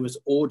that, and I was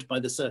awed by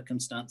the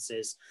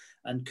circumstances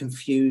and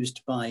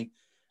confused by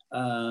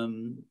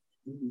the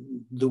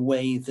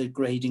way the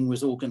grading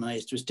was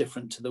organized was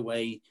different to the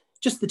way,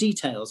 just the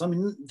details. I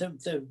mean,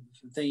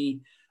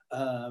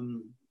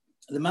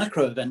 the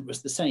macro event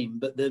was the same,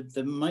 but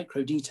the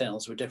micro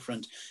details were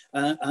different.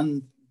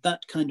 And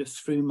that kind of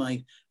threw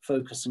my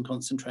focus and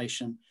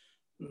concentration.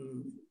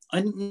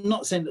 I'm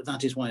not saying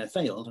that is why I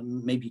failed,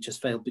 and maybe just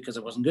failed because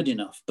I wasn't good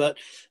enough. But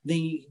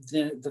the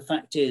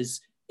fact is,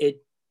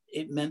 it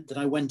meant that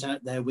I went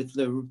out there with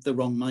the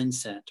wrong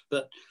mindset.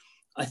 But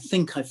I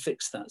think I've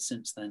fixed that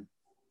since then.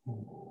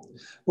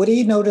 What do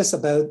you notice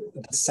about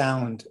the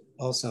sound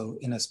also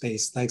in a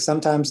space? Like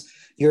sometimes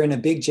you're in a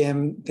big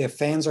gym, the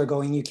fans are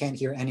going, you can't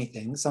hear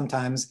anything.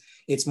 Sometimes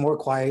it's more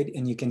quiet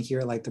and you can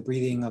hear like the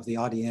breathing of the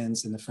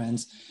audience and the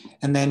friends.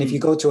 And then if you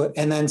go to it,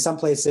 and then some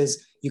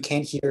places you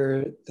can't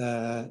hear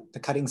the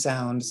cutting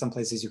sound, some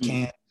places you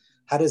can.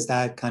 How does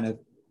that kind of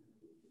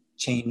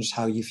change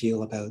how you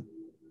feel about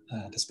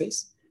the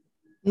space?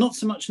 Not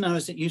so much now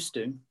as it used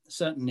to,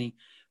 certainly.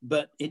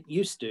 But it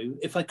used to,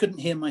 if I couldn't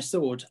hear my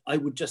sword, I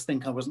would just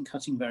think I wasn't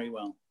cutting very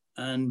well.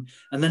 And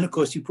then, of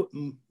course, you put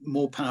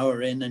more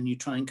power in and you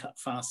try and cut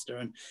faster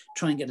and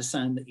try and get a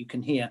sound that you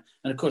can hear.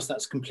 And of course,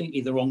 that's completely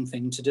the wrong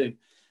thing to do.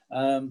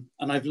 And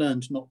I've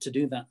learned not to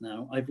do that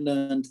now. I've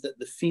learned that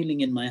the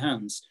feeling in my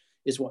hands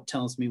is what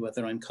tells me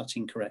whether I'm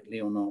cutting correctly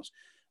or not.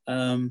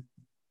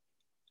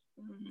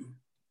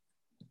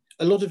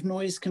 A lot of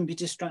noise can be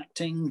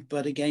distracting,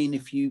 but again,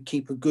 if you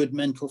keep a good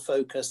mental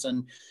focus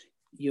and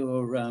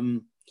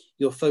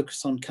your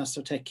focus on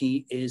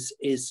Kasoteki is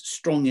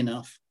strong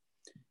enough,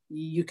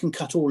 you can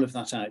cut all of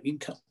that out. You can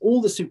cut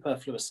all the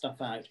superfluous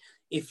stuff out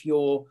if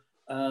your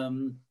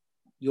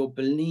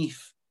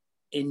belief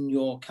in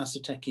your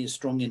Kasoteki is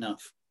strong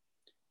enough.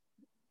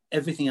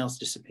 Everything else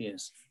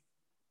disappears.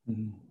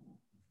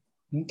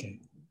 Mm-hmm. Okay.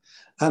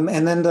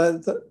 And then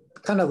the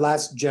kind of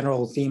last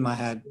general theme I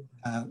had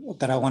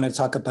that I wanted to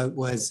talk about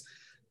was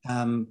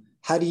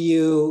how do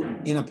you,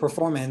 in a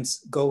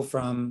performance, go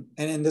from,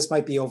 and this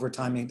might be over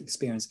time and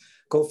experience,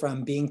 go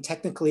from being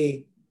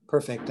technically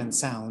perfect and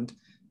sound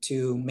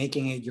to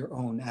making it your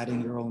own,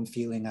 adding your own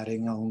feeling,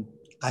 adding your own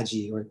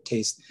aji or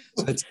taste.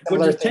 So it's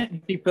what does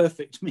technically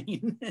perfect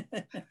mean?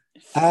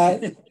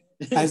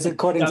 As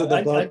according to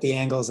the book, the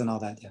angles and all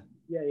that, yeah.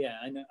 Yeah,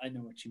 I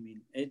know what you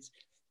mean. It's,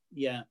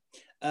 yeah.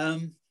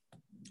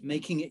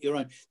 Making it your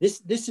own.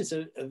 This is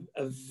a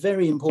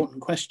very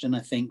important question, I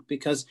think,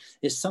 because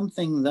it's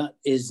something that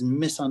is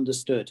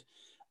misunderstood.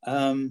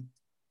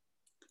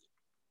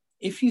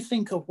 If you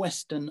think of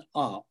Western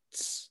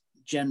arts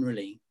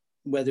generally,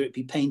 whether it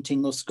be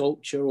painting or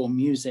sculpture or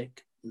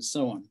music and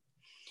so on,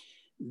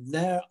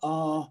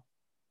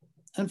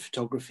 and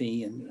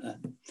photography,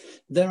 and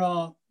there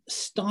are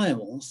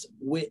styles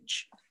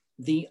which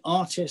the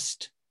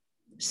artist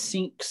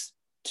seeks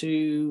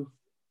to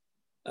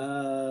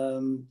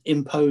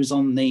impose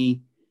on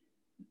the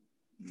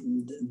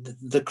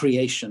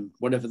creation,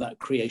 whatever that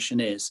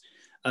creation is,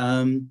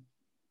 and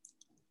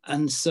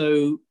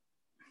so,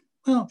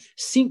 well,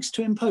 seeks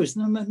to impose.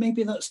 No,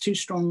 maybe that's too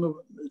strong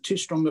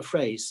a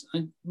phrase.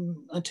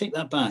 I take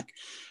that back.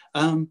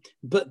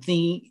 But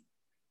the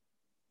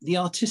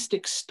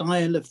artistic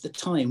style of the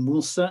time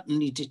will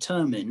certainly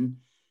determine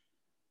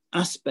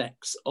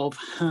aspects of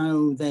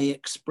how they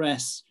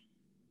express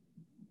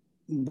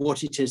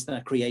what it is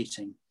they're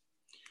creating.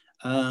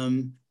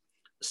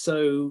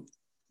 So,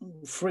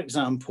 for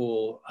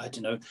example, I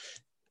don't know,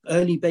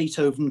 early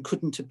Beethoven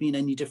couldn't have been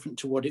any different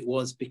to what it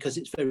was because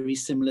it's very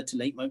similar to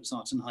late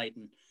Mozart and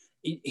Haydn.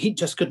 He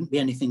just couldn't be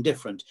anything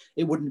different.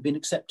 It wouldn't have been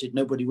accepted.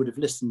 Nobody would have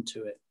listened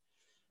to it.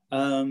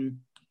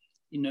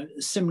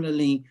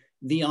 Similarly,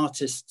 the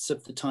artists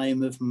of the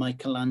time of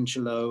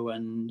Michelangelo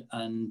and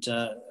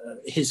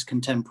his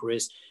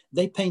contemporaries,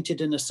 they painted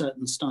in a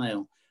certain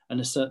style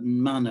and a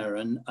certain manner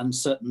and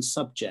certain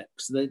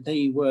subjects.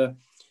 They were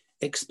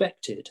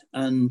expected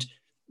and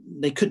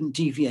they couldn't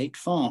deviate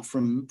far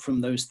from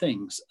those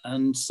things.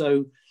 And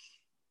so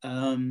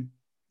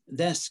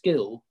their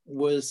skill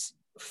was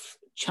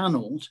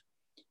channeled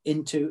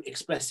into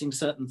expressing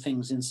certain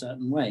things in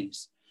certain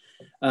ways.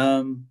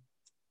 An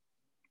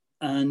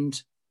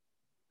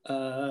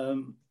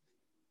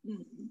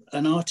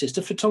artist,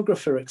 a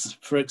photographer,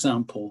 for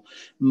example,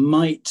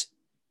 might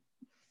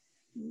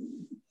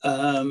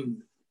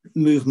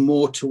move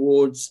more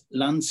towards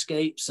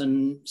landscapes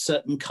and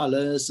certain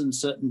colors and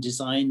certain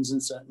designs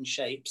and certain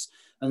shapes.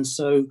 And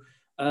so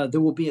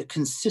there will be a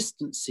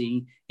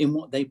consistency in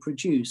what they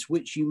produce,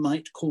 which you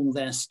might call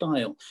their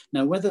style.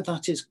 Now, whether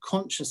that is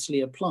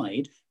consciously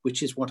applied,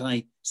 which is what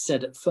I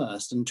said at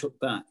first and took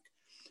back,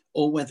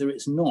 or whether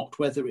it's not,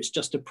 whether it's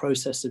just a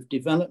process of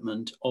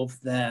development of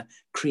their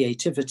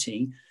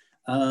creativity,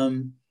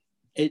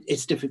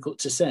 it's difficult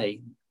to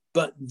say.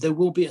 But there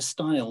will be a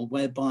style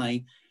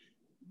whereby,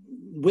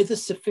 with a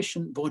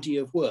sufficient body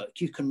of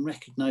work, you can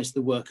recognize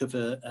the work of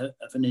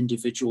an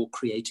individual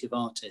creative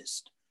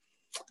artist.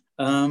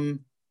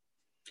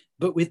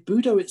 But with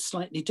Budo, it's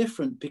slightly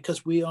different,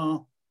 because we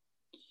are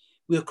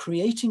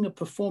creating a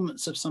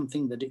performance of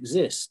something that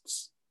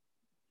exists,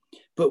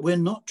 but we're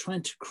not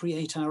trying to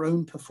create our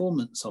own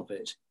performance of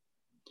it,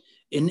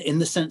 in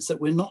the sense that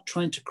we're not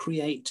trying to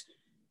create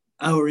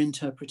our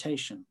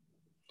interpretation.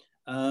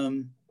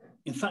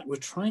 In fact, we're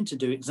trying to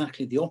do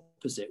exactly the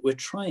opposite. We're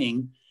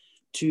trying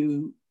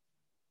to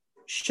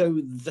show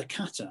the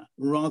kata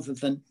rather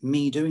than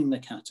me doing the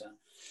kata.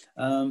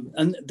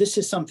 And this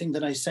is something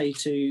that I say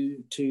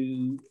to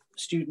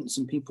students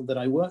and people that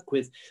I work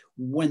with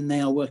when they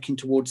are working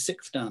towards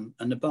sixth dan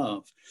and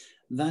above.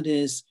 That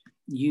is,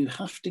 you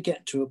have to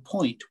get to a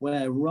point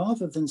where,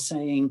 rather than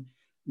saying,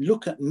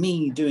 look at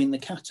me doing the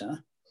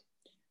kata,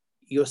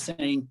 you're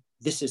saying,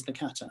 this is the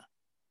kata.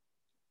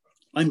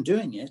 I'm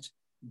doing it,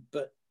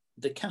 but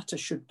the kata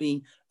should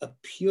be a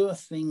pure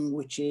thing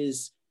which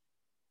is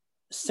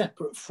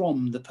separate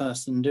from the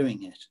person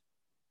doing it.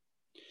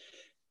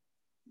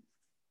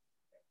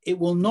 It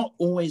will not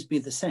always be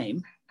the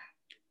same,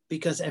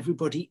 because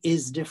everybody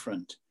is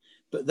different.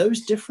 But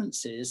those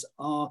differences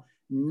are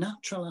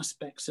natural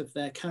aspects of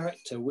their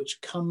character, which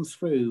come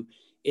through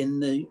in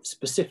the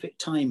specific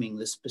timing,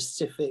 the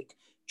specific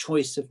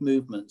choice of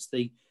movements,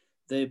 the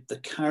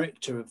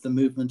character of the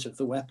movement of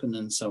the weapon,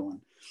 and so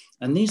on.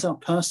 And these are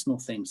personal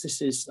things.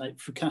 This is like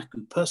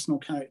fukaku, personal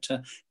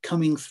character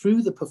coming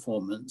through the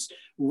performance,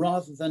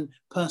 rather than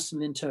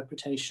personal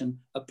interpretation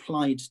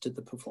applied to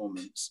the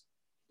performance.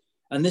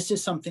 And this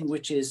is something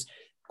which is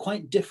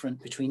quite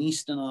different between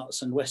Eastern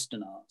arts and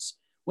Western arts.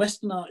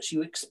 Western arts,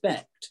 you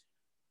expect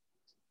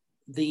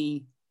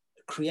the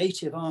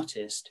creative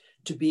artist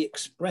to be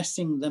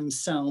expressing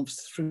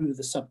themselves through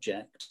the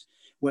subject,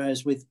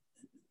 whereas with,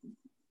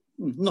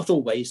 not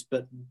always,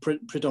 but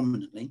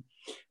predominantly,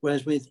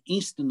 whereas with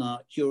Eastern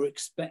art, you're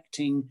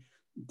expecting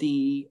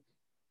the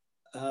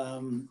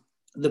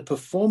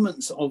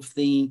performance of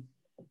the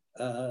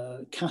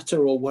kata,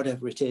 or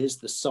whatever it is,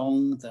 the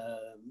song, the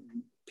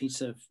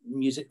piece of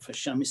music for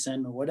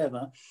shamisen or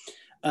whatever,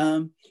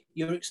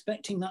 you're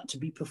expecting that to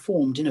be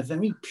performed in a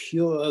very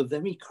pure,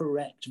 very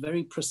correct,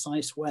 very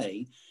precise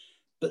way,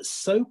 but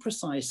so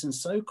precise and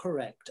so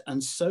correct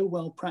and so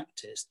well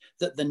practiced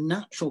that the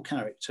natural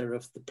character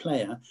of the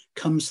player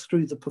comes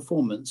through the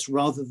performance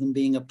rather than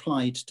being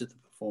applied to the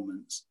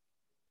performance.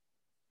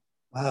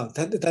 Wow,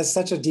 that's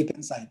such a deep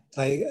insight.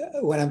 Like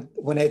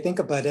when I think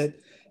about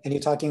it, and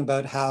you're talking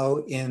about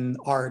how in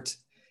art,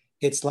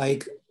 it's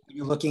like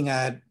you're looking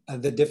at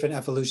the different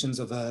evolutions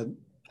of I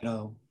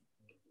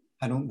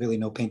don't really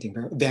know painting,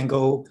 Van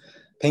Gogh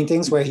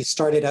paintings, where he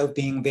started out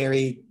being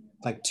very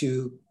like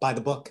by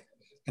the book,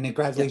 and it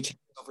gradually changes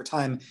over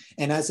time.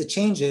 And as it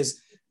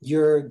changes,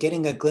 you're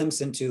getting a glimpse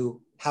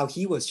into how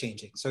he was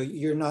changing. So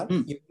you're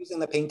using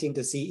the painting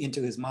to see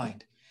into his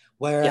mind.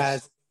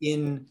 Whereas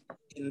in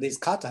this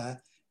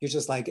kata, you're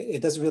just like,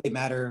 it doesn't really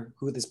matter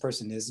who this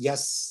person is.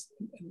 Yes,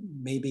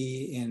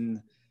 maybe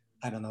in,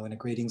 I don't know, in a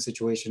grading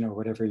situation or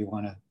whatever you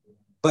want to,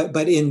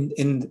 but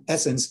in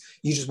essence,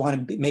 you just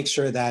want to make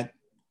sure that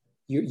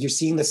you're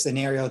seeing the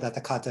scenario that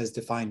the kata is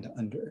defined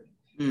under.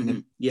 Mm-hmm.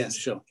 Yes,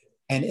 sure.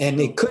 And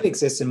it could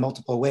exist in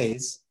multiple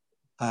ways,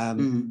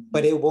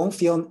 but it won't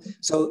feel,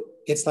 so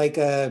it's like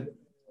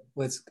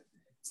it's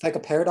like a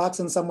paradox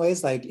in some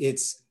ways. Like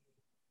if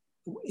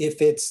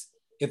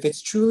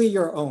it's truly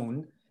your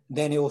own,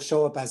 then it will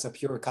show up as a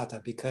pure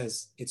kata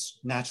because it's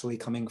naturally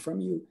coming from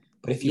you.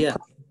 But if you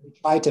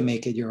try to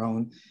make it your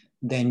own,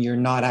 then you're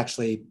not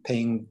actually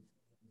paying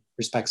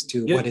respects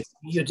to what it's.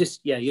 You're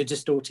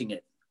distorting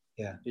it.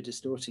 Yeah, you're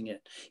distorting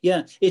it.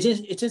 Yeah,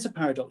 it is a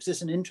paradox.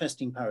 It's an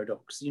interesting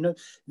paradox. You know,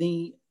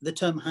 the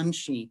term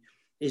hanshi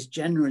is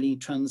generally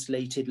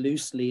translated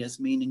loosely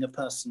as meaning a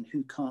person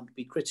who can't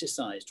be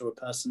criticized, or a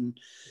person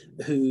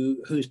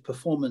whose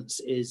performance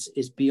is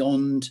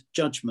beyond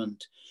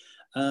judgment.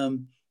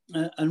 And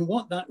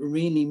what that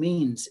really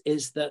means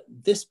is that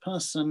this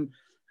person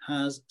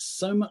has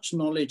so much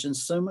knowledge and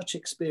so much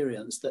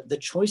experience that the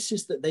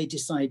choices that they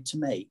decide to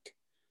make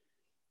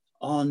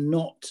are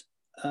not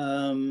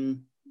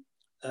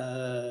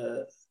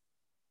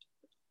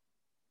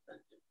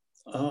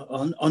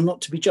are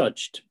not to be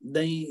judged.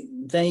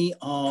 They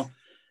are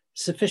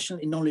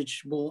sufficiently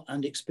knowledgeable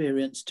and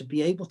experienced to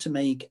be able to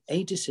make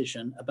a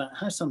decision about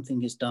how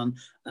something is done,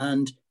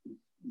 and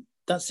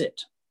that's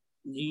it.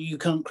 You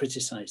can't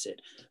criticize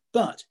it.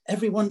 But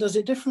everyone does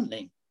it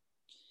differently.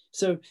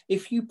 So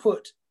if you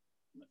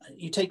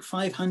take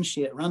 5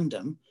 hanshi at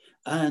random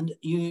and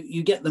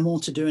you get them all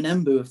to do an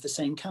embu of the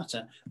same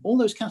kata, all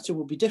those kata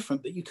will be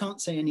different, but you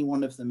can't say any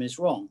one of them is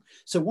wrong.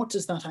 So what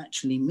does that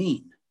actually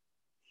mean?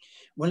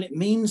 Well, it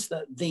means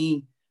that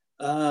the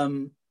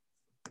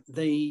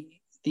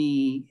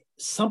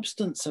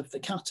substance of the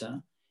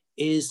kata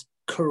is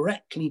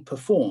correctly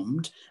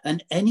performed,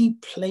 and any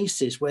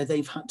places where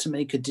they've had to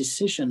make a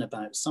decision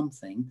about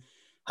something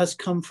has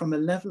come from a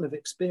level of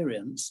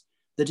experience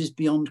that is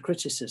beyond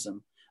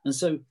criticism. And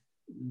so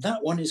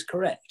that one is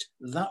correct,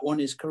 that one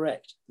is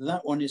correct,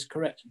 that one is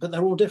correct, but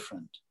they're all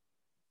different.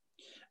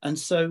 And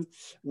so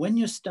when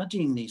you're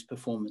studying these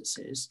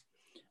performances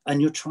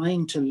and you're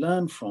trying to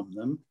learn from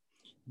them,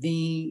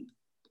 the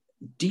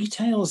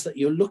details that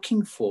you're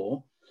looking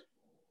for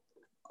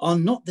are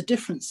not the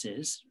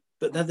differences,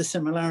 but they're the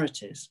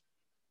similarities.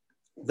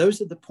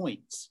 Those are the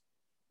points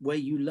where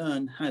you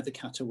learn how the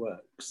kata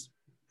works.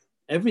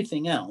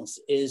 Everything else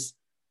is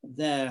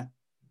their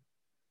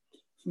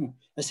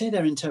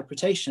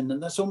interpretation,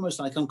 and that's almost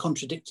like I'm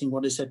contradicting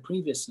what I said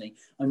previously.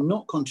 I'm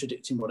not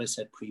contradicting what I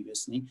said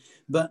previously,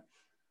 but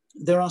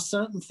there are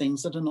certain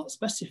things that are not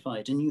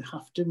specified, and you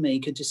have to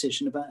make a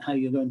decision about how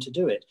you're going to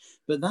do it.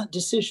 But that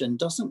decision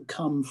doesn't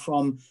come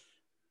from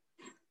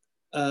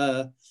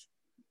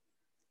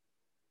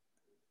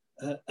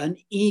an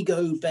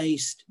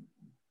ego-based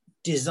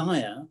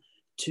desire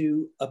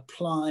to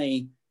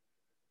apply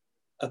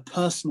a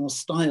personal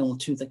style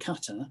to the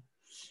kata.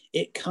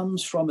 It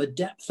comes from a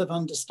depth of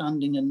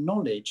understanding and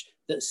knowledge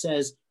that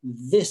says,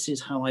 this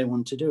is how I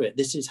want to do it.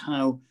 This is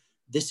how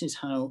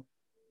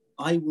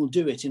I will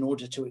do it in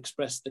order to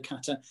express the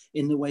kata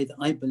in the way that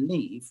I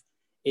believe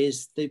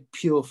is the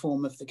pure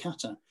form of the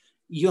kata.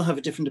 You'll have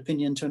a different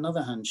opinion to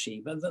another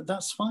hanshi, but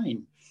that's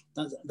fine.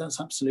 That's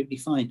absolutely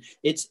fine.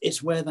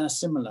 It's where they're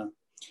similar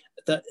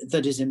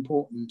that is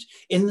important.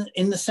 In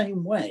the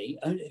same way,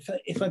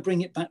 if I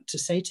bring it back to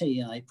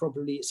Seitei,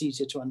 probably it's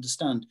easier to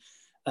understand.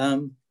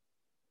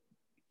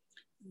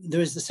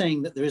 There is the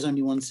saying that there is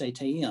only one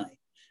Seitei,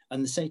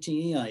 and the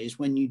Seitei is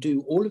when you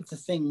do all of the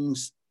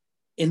things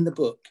in the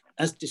book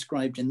as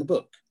described in the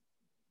book.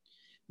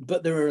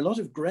 But there are a lot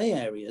of gray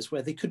areas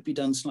where they could be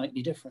done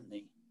slightly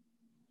differently.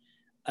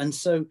 And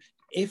so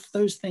if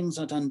those things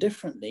are done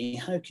differently,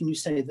 how can you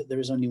say that there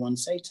is only one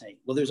Seitei?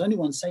 Well, there's only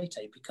one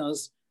Seitei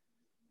because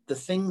the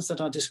things that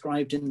are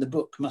described in the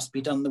book must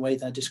be done the way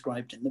they're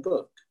described in the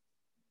book.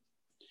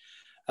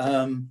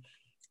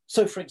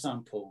 So for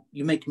example,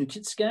 you make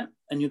Nukitsuke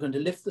and you're going to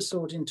lift the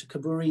sword into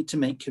Kaburi to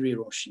make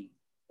Kiriroshi.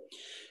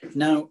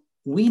 Now,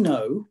 we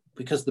know,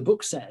 because the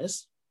book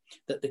says,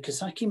 that the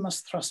Kisaki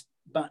must thrust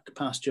back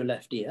past your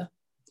left ear,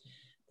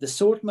 the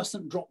sword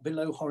mustn't drop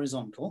below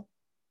horizontal,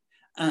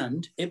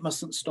 and it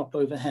mustn't stop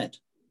overhead.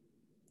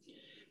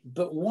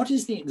 But what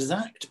is the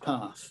exact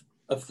path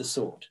of the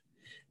sword?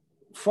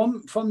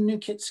 From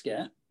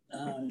Nukitsuke,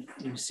 you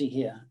can see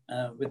here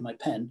with my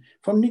pen,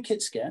 from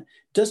Nukitsuke,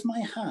 does my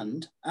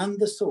hand and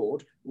the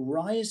sword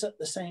rise at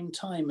the same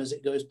time as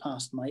it goes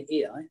past my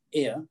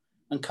ear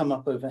and come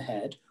up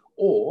overhead?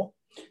 Or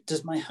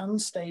does my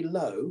hand stay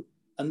low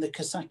and the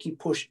Kisaki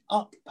push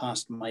up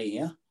past my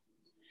ear?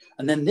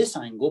 And then this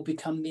angle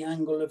become the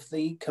angle of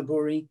the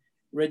Kaburi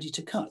ready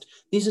to cut.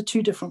 These are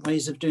two different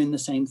ways of doing the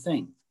same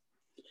thing.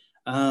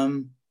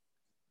 And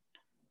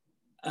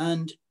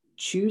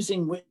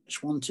choosing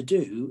which one to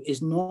do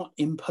is not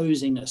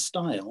imposing a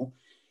style.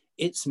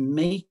 It's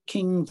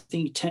making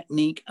the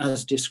technique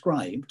as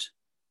described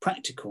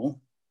practical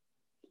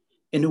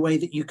in a way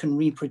that you can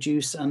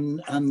reproduce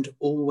and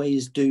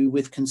always do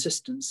with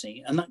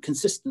consistency. And that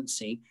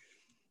consistency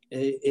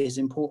is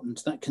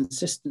important. That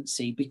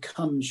consistency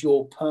becomes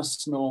your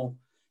personal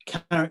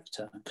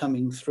character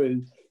coming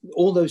through.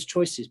 All those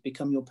choices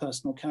become your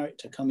personal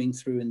character coming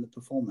through in the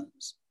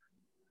performance.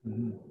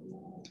 Mm-hmm.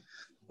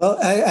 Well,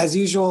 as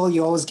usual,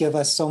 you always give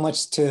us so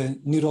much to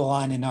noodle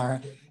on in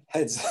our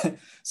heads.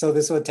 So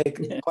this would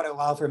take quite a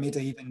while for me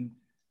to even,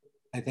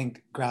 I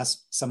think,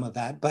 grasp some of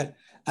that. But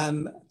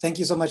thank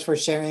you so much for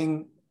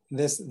sharing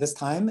this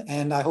time.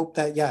 And I hope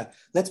that,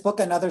 let's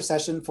book another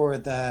session for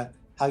the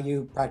how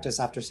you practice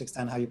after 6th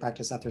Dan, how you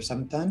practice after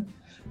 7th Dan.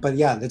 But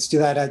let's do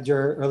that at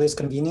your earliest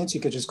convenience. You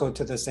could just go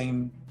to the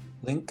same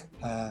link.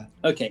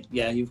 Okay,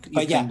 you've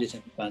framed it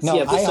in advance.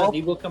 No, but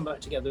certainly we'll come back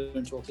together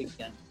and talk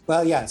again.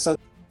 Well,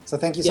 so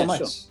thank you so much.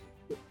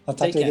 Sure. I'll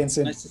talk to you again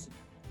soon. Nice to see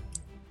you.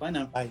 Bye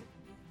now. Bye.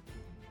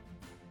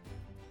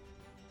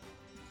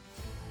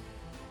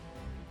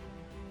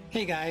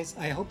 Hey guys,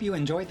 I hope you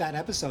enjoyed that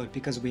episode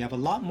because we have a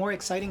lot more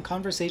exciting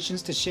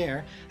conversations to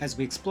share as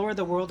we explore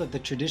the world of the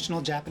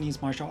traditional Japanese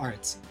martial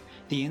arts.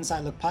 The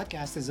Inside Look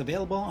podcast is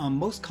available on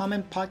most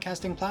common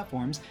podcasting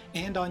platforms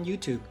and on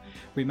YouTube.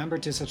 Remember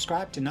to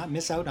subscribe to not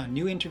miss out on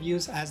new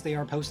interviews as they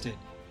are posted.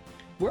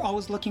 We're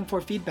always looking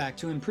for feedback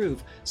to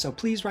improve, so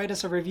please write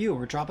us a review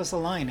or drop us a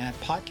line at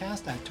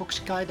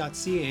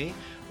podcast@tokushikai.ca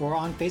or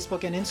on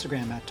Facebook and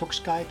Instagram at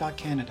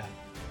tokushikai.canada.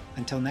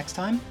 Until next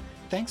time,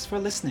 thanks for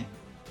listening.